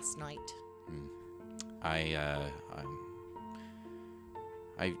efficient last night. I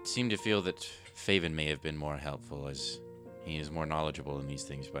seem to feel that Faven may have been more helpful, as he is more knowledgeable in these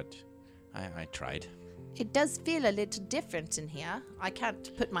things, but I tried. It does feel a little different in here. I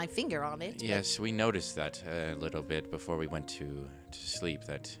can't put my finger on it. but Yes, we noticed that a little bit before we went to sleep,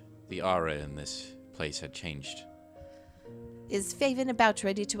 that the aura in this place had changed. Is Faven about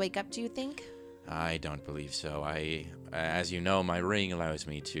ready to wake up, do you think? I don't believe so. As you know, my ring allows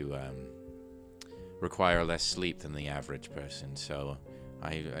me to require less sleep than the average person, so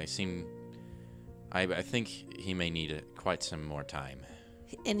I I think he may need quite some more time.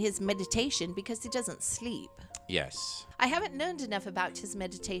 In his meditation, because he doesn't sleep. Yes. I haven't learned enough about his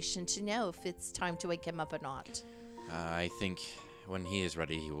meditation to know if it's time to wake him up or not. I think when he is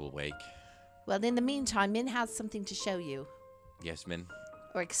ready, he will wake. Well, in the meantime, Min has something to show you. Yes, Min?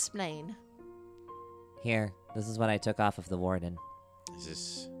 Or explain. Here, this is what I took off of the warden. Is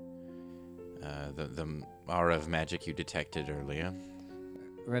this the aura of magic you detected earlier?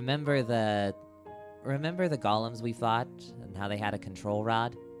 Remember the golems we fought and how they had a control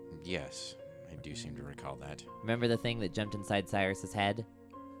rod? Yes, I do seem to recall that. Remember the thing that jumped inside Cyrus's head?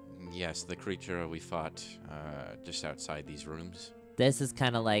 Yes, the creature we fought just outside these rooms. This is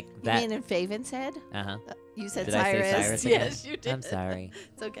kind of like You that. mean in Faven's head? Uh-huh. You said Did I say Cyrus. Cyrus again? Yes, you did. I'm sorry.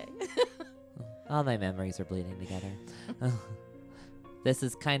 It's okay. All my memories are bleeding together. This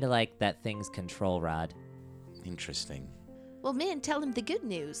is kind of like that thing's control rod. Interesting. Well, Min, tell him the good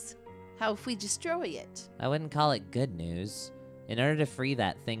news. How if we destroy it? I wouldn't call it good news. In order to free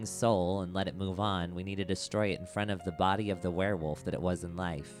that thing's soul and let it move on, we need to destroy it in front of the body of the werewolf that it was in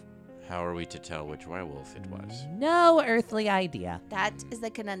life. How are we to tell which werewolf it was? No earthly idea. That is the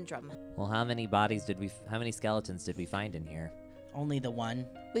conundrum. Well, how many skeletons did we find in here? Only the one.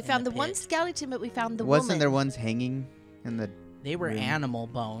 We in found the one pit. skeleton, but we found the Wasn't woman. there ones hanging in the... They were room? animal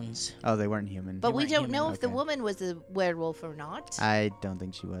bones. Oh, they weren't human. But we weren't don't human, know if the okay. woman was a werewolf or not. I don't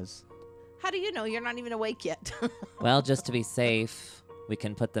think she was. How do you know? You're not even awake yet. Well, just to be safe, we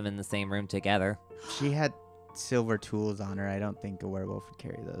can put them in the same room together. She had silver tools on her. I don't think a werewolf would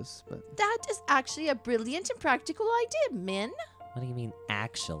carry those, but... That is actually a brilliant and practical idea, Min. What do you mean,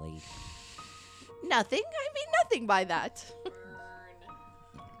 actually? Nothing. I mean nothing by that.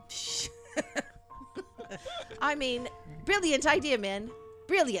 I mean, brilliant idea, Min.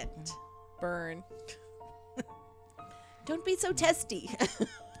 Brilliant. Burn. Don't be so testy.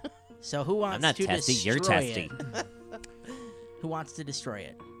 So who wants I'm not to testy, destroy you're testy. it? Who wants to destroy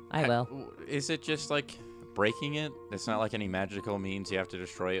it? I will. Is it just like breaking it? It's not like any magical means you have to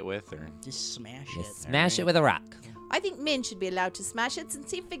destroy it with, or? Just smash You it. smash it with a rock. I think Min should be allowed to smash it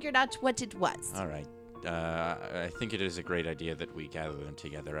since he figured out what it was. All right. I think it is a great idea that we gather them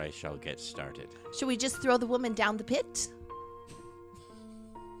together. I shall get started. Should we just throw the woman down the pit?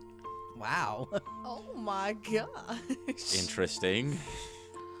 Wow. Oh my gosh. Interesting.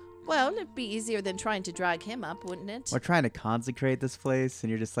 Well, it'd be easier than trying to drag him up, wouldn't it? We're trying to consecrate this place, and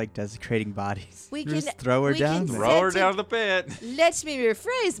you're just, like, desecrating bodies. We You can- just throw her we down can there. Throw her Set it- down the pit. Let me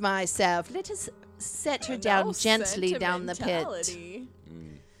rephrase myself. Let us set her down No gently down the pit. sentimentality.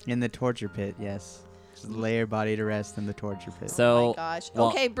 In the torture pit, yes. Just lay her body to rest in the torture pit. Oh So, my gosh. well-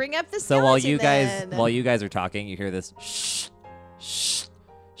 Okay, bring up the so skeleton while you then. guys are talking, you hear this shh, shh,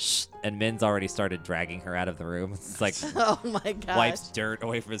 shh, and Min's already started dragging her out of the room. It's like Oh my gosh. wipes dirt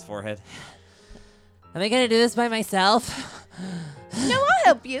away from his forehead. Am I gonna do this by myself? No, I'll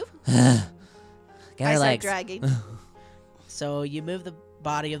help you. Get I her start legs. dragging. So you move the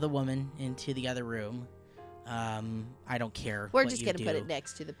body of the woman into the other room. I don't care. We're what just you gonna put do. it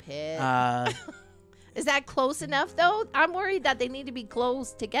next to the pit. Is Is that close enough though? I'm worried that they need to be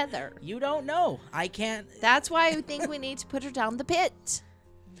close together. you don't know. I can't. That's why I think we need to put her down the pit.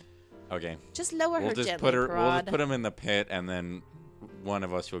 Okay. Just lower We'll her just gently, put her. We'll Parad. just put him in the pit, and then one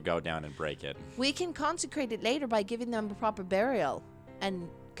of us will go down and break it. We can consecrate it later by giving them a proper burial and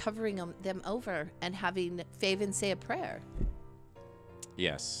covering them over and having Faven say a prayer.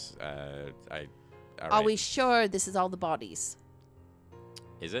 Yes. All Are right. we sure this is all the bodies?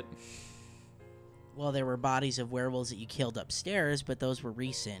 Is it? Well, there were bodies of werewolves that you killed upstairs, but those were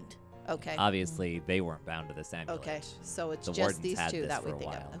recent. Okay. Obviously, they weren't bound to this amulet. Okay. So it's The just wardens these had two this that we for a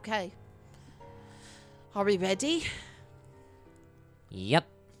think while. of. Okay. Are we ready? Yep,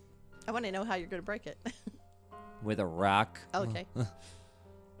 I want to know how you're going to break it. with a rock. Okay.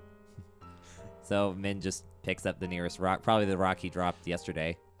 So Min just picks up the nearest rock, probably the rock he dropped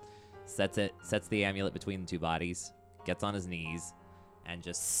yesterday, sets the amulet between the two bodies, gets on his knees, and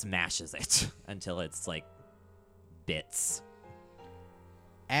just smashes it until it's like bits.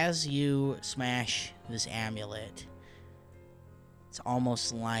 As you smash this amulet, it's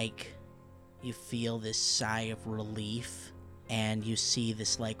almost like you feel this sigh of relief, and you see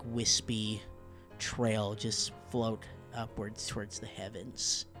this like wispy trail just float upwards towards the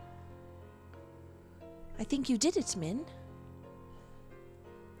heavens. I think you did it, Min.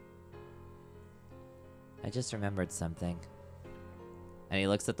 I just remembered something. And he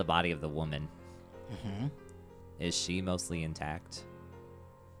looks at the body of the woman. Mm-hmm. Is she mostly intact?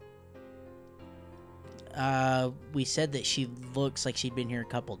 We said that she looks like she'd been here a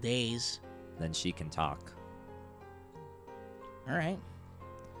couple days. Then she can talk. All right.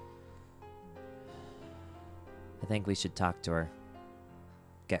 I think we should talk to her.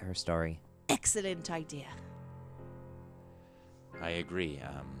 Get her story. Excellent idea. I agree.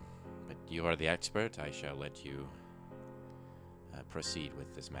 But you are the expert. I shall let you proceed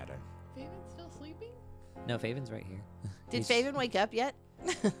with this matter. Faven's still sleeping? No, Faven's right here. Did He's- Faven wake up yet?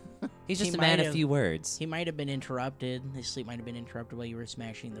 He's He just a man might of have- few words. He might have been interrupted. His sleep might have been interrupted while you were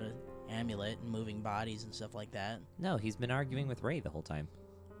smashing the amulet and moving bodies and stuff like that. No, he's been arguing with Ray the whole time.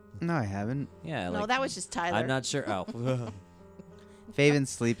 No, I haven't. Yeah, No, like, that was just Tyler. I'm not sure. Oh. Faven's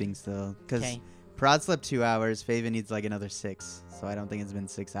sleeping still. Because Okay. Prod slept 2 hours. Faven needs like another 6. So I don't think it's been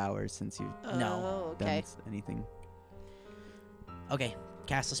 6 hours since you've No. Oh, done okay. anything. Okay,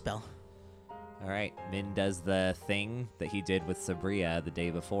 cast a spell. All right, Min does the thing that he did with Sabria the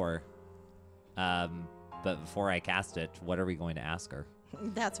day before. But before I cast it, what are we going to ask her?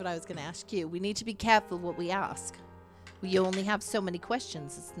 That's what I was going to ask you. We need to be careful what we ask. We only have so many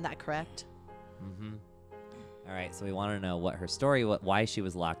questions. Isn't that correct? Mm-hmm. All right, so we want to know what her story, why she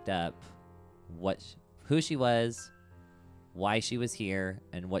was locked up, who she was, why she was here,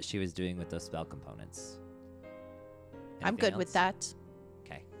 and what she was doing with those spell components. I'm Anything good with else? that.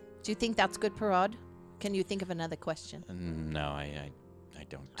 Okay. Do you think that's good, Parad? Can you think of another question? No, I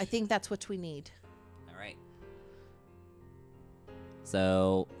don't. I think that's what we need. All right.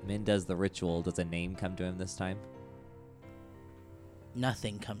 So Min does the ritual. Does a name come to him this time?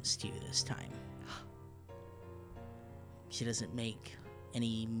 Nothing comes to you this time. She doesn't make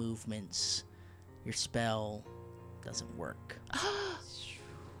any movements. Your spell doesn't work.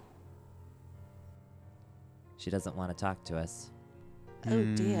 She doesn't want to talk to us. Oh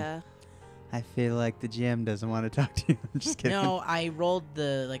dear. I feel like the GM doesn't want to talk to you. I'm just kidding. No, I rolled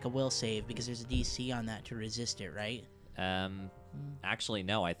a will save because there's a DC on that to resist it, right? Actually,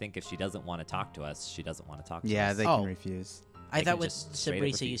 no. I think if she doesn't want to talk to us, she doesn't want to talk to Yeah, us. they Oh. can refuse. I They thought can with just straight up Sabrisa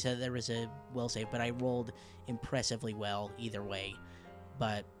you refuse. said there was a will save, but I rolled impressively well either way.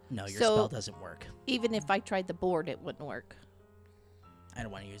 But no, your So- spell doesn't work. Even if I tried the board, it wouldn't work I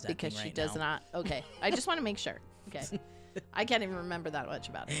don't want to use that because thing she right does now. not. Okay, I just want to make sure. Okay, I can't even remember that much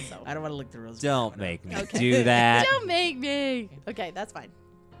about it. So I don't want to look through those. Don't make me Okay. do that. don't make me. Okay, that's fine.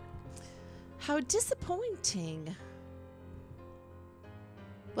 How disappointing.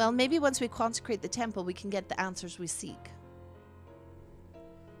 Well, maybe once we consecrate the temple, we can get the answers we seek.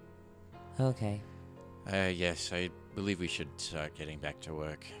 Okay. Yes, I believe we should start getting back to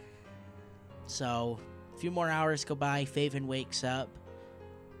work. So, a few more hours go by. Faven wakes up,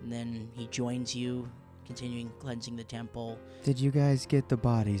 and then he joins you, continuing cleansing the temple. Did you guys get the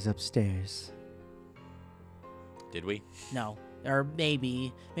bodies upstairs? Did we? No, or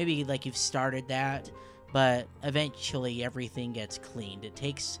maybe like you've started that, but eventually everything gets cleaned. It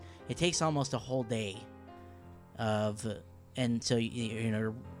takes almost a whole day of, and so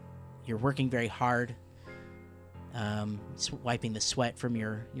you're working very hard, wiping the sweat from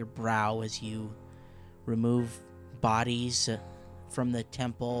your brow as you remove bodies from the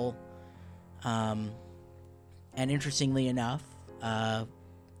temple. And interestingly enough,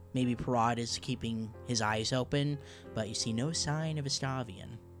 maybe Parad is keeping his eyes open, but you see no sign of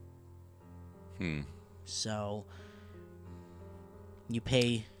Estavian. So you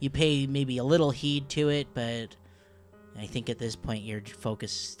pay maybe a little heed to it, but I think at this point you're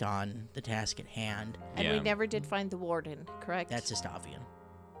focused on the task at hand. And we Yeah. never did find the warden, correct? That's Estavian.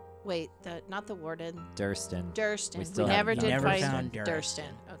 Wait, not the warden. Durston. Durston. We We, still never haven't did never find found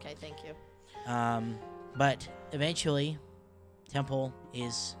Durston. Okay, thank you. But eventually, temple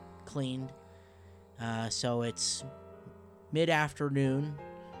is cleaned. So it's mid-afternoon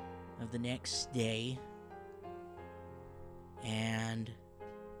of the next day, and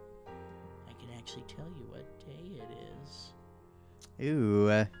I can actually tell you what day it is.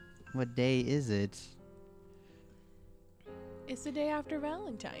 Ooh, what day is it? It's the day after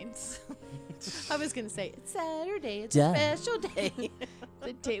Valentine's. I was gonna say it's Saturday. It's Duh. a special day.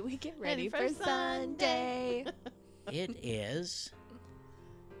 The day we get ready And for Sunday. It is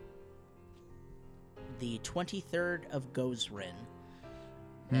the 23rd of Gozrin.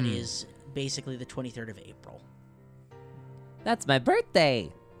 That is basically the 23rd of April. That's my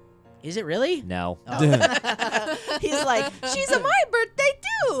birthday. Is it really? No. He's like, she's on my birthday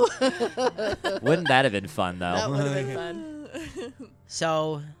too. Wouldn't that have been fun though? That would have been fun.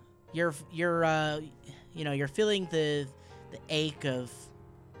 So you're feeling the ache of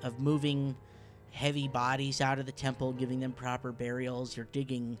moving heavy bodies out of the temple, giving them proper burials. You're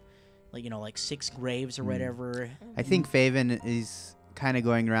digging like 6 graves or whatever. I think Faven is kind of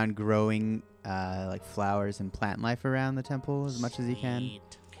going around growing like flowers and plant life around the temple as much as he can.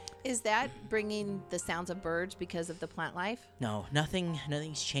 Sweet. Is that bringing the sounds of birds because of the plant life? No,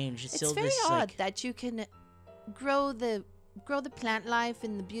 nothing's changed. It's It's still very this odd like that you can grow the plant life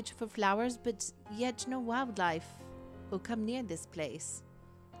and the beautiful flowers, but yet no wildlife will come near this place.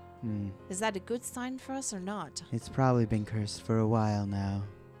 Is that a good sign for us or not? It's probably been cursed for a while now.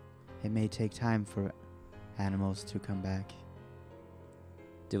 It may take time for animals to come back.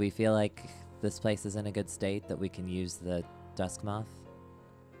 Do we feel like this place is in a good state that we can use the dusk moth?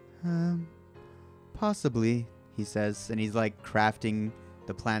 Possibly, he says, and he's like crafting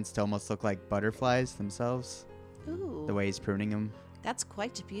the plants to almost look like butterflies themselves, Ooh, the way he's pruning them. that's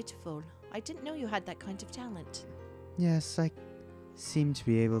quite beautiful. I didn't know you had that kind of talent. Yes, I seem to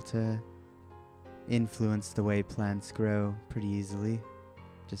be able to influence the way plants grow pretty easily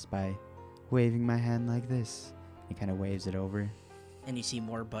just by waving my hand like this. He kind of waves it over. And you see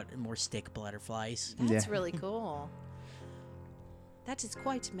more stick butterflies. That's Yeah. really cool. That is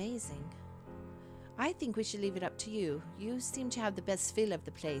quite amazing. I think we should leave it up to you. You seem to have the best feel of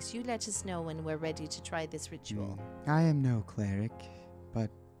the place. You let us know when we're ready to try this ritual. I am no cleric, but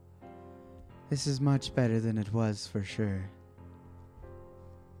this is much better than it was for sure.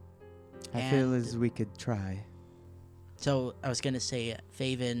 I feel And- as we could try. So I was gonna say,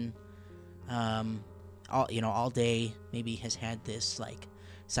 Faven, all day maybe has had this like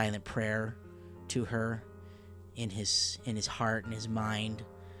silent prayer to her in his heart and his mind,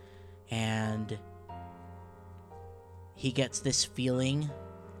 and he gets this feeling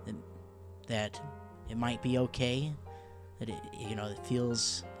that it might be okay, that it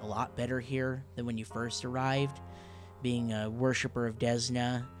feels a lot better here than when you first arrived. Being a worshiper of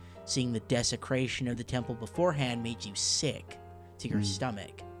Desna, seeing the desecration of the temple beforehand made you sick to your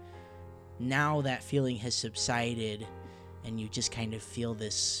stomach. Now that feeling has subsided, and you just kind of feel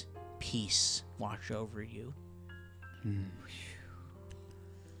this peace wash over you.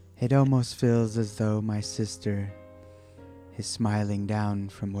 It almost feels as though my sister is smiling down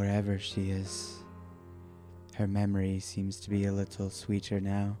from wherever she is. Her memory seems to be a little sweeter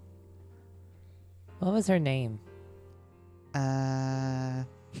now. What was her name? I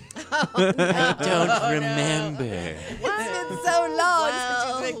don't remember. It's been so long since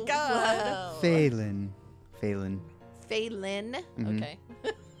she's been gone. Phelan. Phelan. Phelan. Mhm. Okay.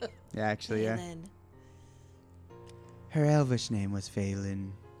 Yeah, actually, yeah. Phelan. Her elvish name was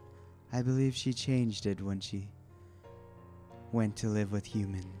Phelan. I believe she changed it when she went to live with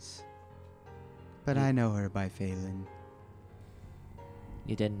humans. But I know her by Phelan.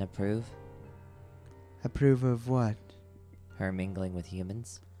 You didn't approve? Approve of what? Her mingling with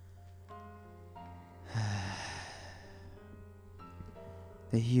humans?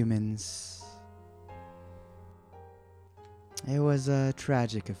 The humans. It was a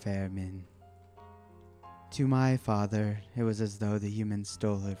tragic affair, Min. To my father, it was as though the humans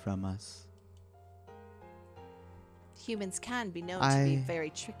stole her from us. Humans can be known to be I- very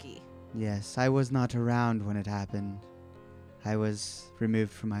tricky. Yes, I was not around when it happened. I was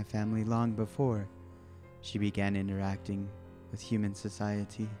removed from my family long before she began interacting with human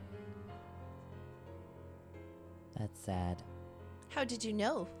society. That's sad. How did you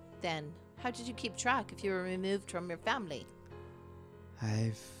know then? How did you keep track if you were removed from your family?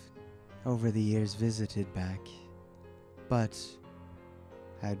 I've, over the years, visited back, but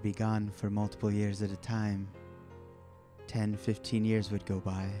I'd be gone for multiple years at a time. 10, 15 years would go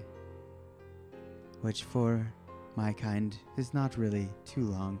by, which for my kind is not really too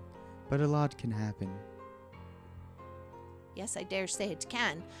long, but a lot can happen. Yes, I dare say it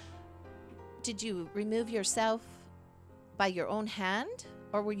can. Did you remove yourself by your own hand,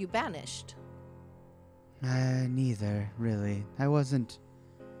 or were you banished? Neither, really. I wasn't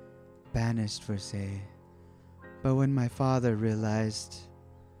banished per se. But when my father realized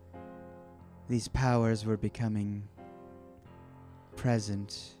these powers were becoming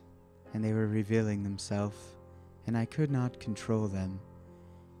present and they were revealing themselves, and I could not control them,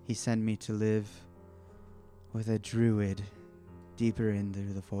 he sent me to live with a druid deeper into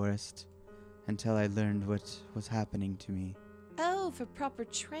the forest until I learned what was happening to me. Oh, for proper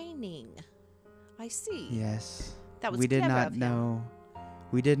training. I see. Yes. That was we did clever not of him. know.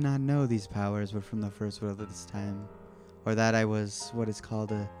 We did not know these powers were from the first world at this time, or that I was what is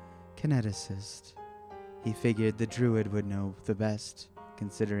called a kineticist. He figured the druid would know the best,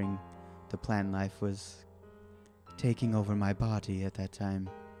 considering the plant life was taking over my body at that time.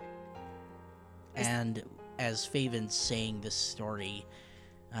 And as Faven's saying this story,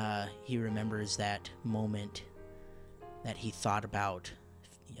 he remembers that moment that he thought about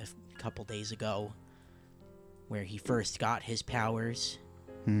a couple days ago, where he first got his powers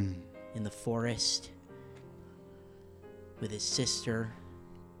in the forest with his sister.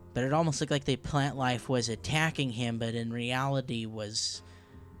 But it almost looked like the plant life was attacking him, but in reality was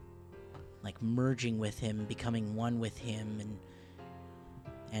like merging with him, becoming one with him,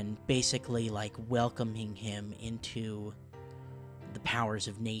 and basically like welcoming him into the powers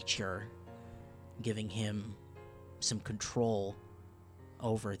of nature, giving him some control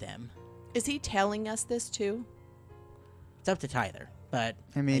over them. Is he telling us this too? It's up to Tyler, but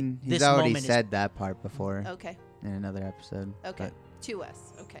I mean, like, he's this already moment is- said that part before Okay. in another episode. Okay. To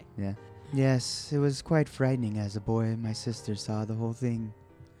us. Okay. but yeah. Yes, it was quite frightening as a boy. My sister saw the whole thing.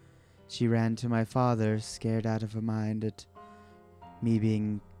 She ran to my father, scared out of her mind at me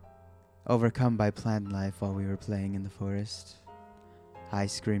being overcome by plant life while we were playing in the forest. I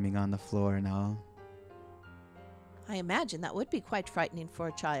screaming on the floor and all. I imagine that would be quite frightening for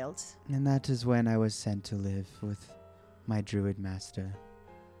a child. And that is when I was sent to live with my druid master.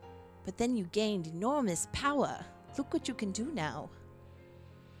 But then you gained enormous power. Look what you can do now.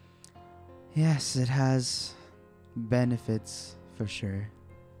 Yes, it has benefits for sure.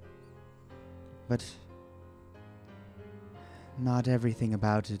 But not everything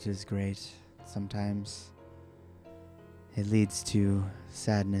about it is great. Sometimes it leads to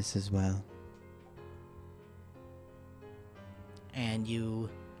sadness as well. and you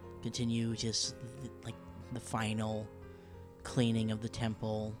continue just like the final cleaning of the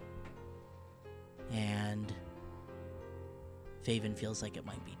temple, and Faven feels like it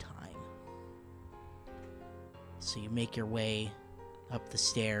might be time. So you make your way up the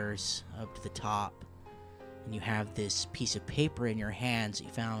stairs, up to the top, and you have this piece of paper in your hands that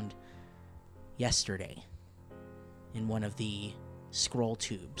you found yesterday in one of the scroll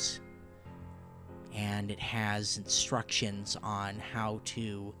tubes. And it has instructions on how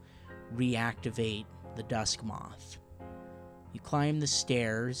to reactivate the Dusk Moth. You climb the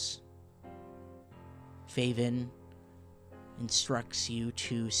stairs. Faven instructs you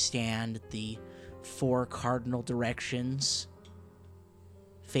to stand at the 4 cardinal directions,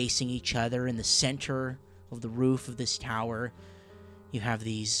 facing each other in the center of the roof of this tower. You have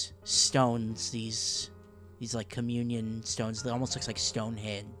these stones, these like communion stones. They almost looks like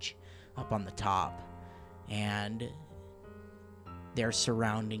Stonehenge up on the top, and they're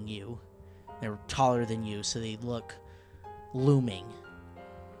surrounding you. They're taller than you, so they look looming.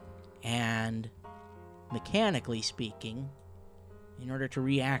 And mechanically speaking, in order to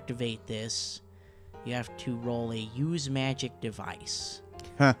reactivate this, you have to roll a use magic device.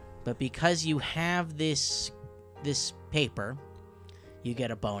 Huh. But because you have this paper, you get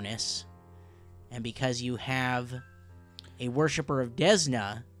a bonus. And because you have a worshiper of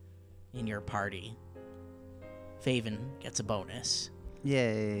Desna in your party, Faven gets a bonus.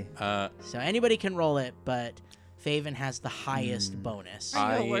 Yay. So anybody can roll it, but Faven has the highest bonus.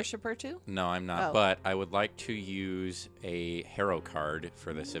 Are you I- a worshiper too? No, I'm not. Oh. But I would like to use a hero card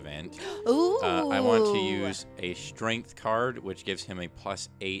for this event. Ooh. I want to use a strength card, which gives him a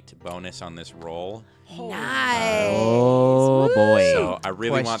 +8 bonus on this roll. Nice. Oh boy. So I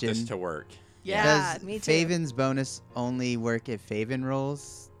really want this Question. to work. Yeah, Does me too. Faven's bonus only work if Faven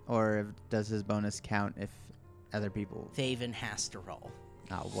rolls, or does his bonus count if other people? Faven has to roll.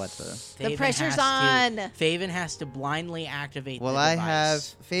 Oh, what the? Faven pressure's has to- on. Faven has to blindly activate Well, the I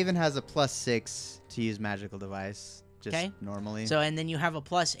device. have Faven has a +6 to use magical device, just 'Kay. normally. So, and then you have a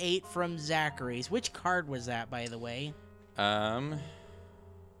 +8 from Zachary's. Which card was that, by the way?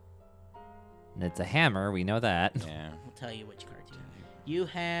 It's a hammer, we know that. Yeah. I'll tell you which card you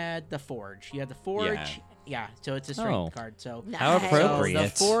had. The Forge. You had the Forge. Yeah, so it's a strength Oh. card. So, How Nice. so the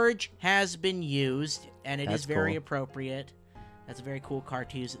appropriate. Forge has been used, and it is That's very cool. appropriate. That's a very cool card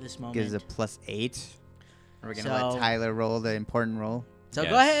to use at this moment. Gives a +8. Are we gonna So- let Tyler roll the important roll? So Yes.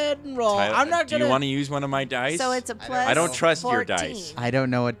 go ahead and roll. Tyler, I'm not do gonna. you want to use one of my dice? So it's a I plus. I don't trust your 14. dice. I don't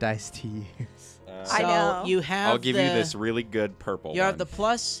know what dice to use. So I know. you have. I'll give you the- this really good purple You have one. the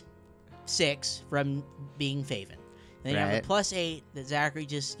 +6 from being Faven. Then you have Right. the +8 that Zachary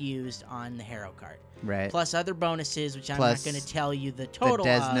just used on the Hero card. Right. Plus other bonuses, which I'm Plus not going to tell you the the total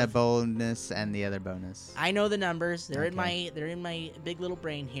Desna of. bonus and the other bonus. I know the numbers. They're in Okay. my big little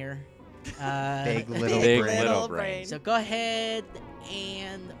brain here. Big little Big brain. little brain. So go ahead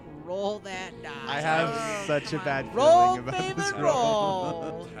and roll that die. I have Oh, such a come bad on. roll, feeling about this Faven, roll.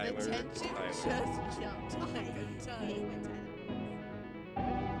 roll. The Tyler, tension Tyler. just jumped all the time.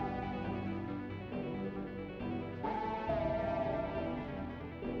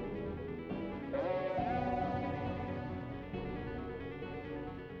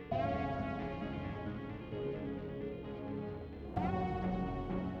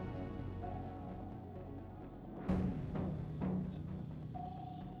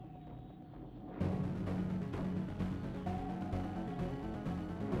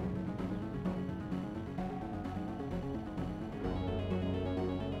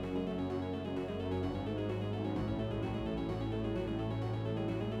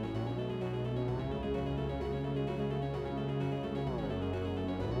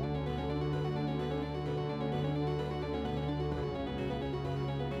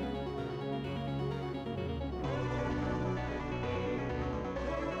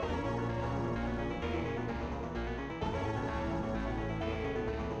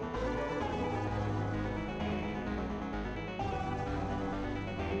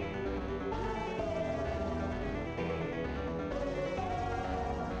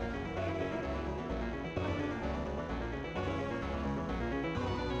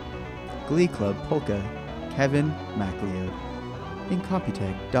 Glee Club Polka, Kevin MacLeod.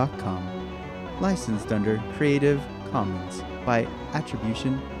 Incompetech.com. Licensed under Creative Commons by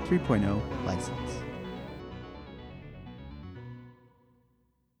Attribution 3.0 license.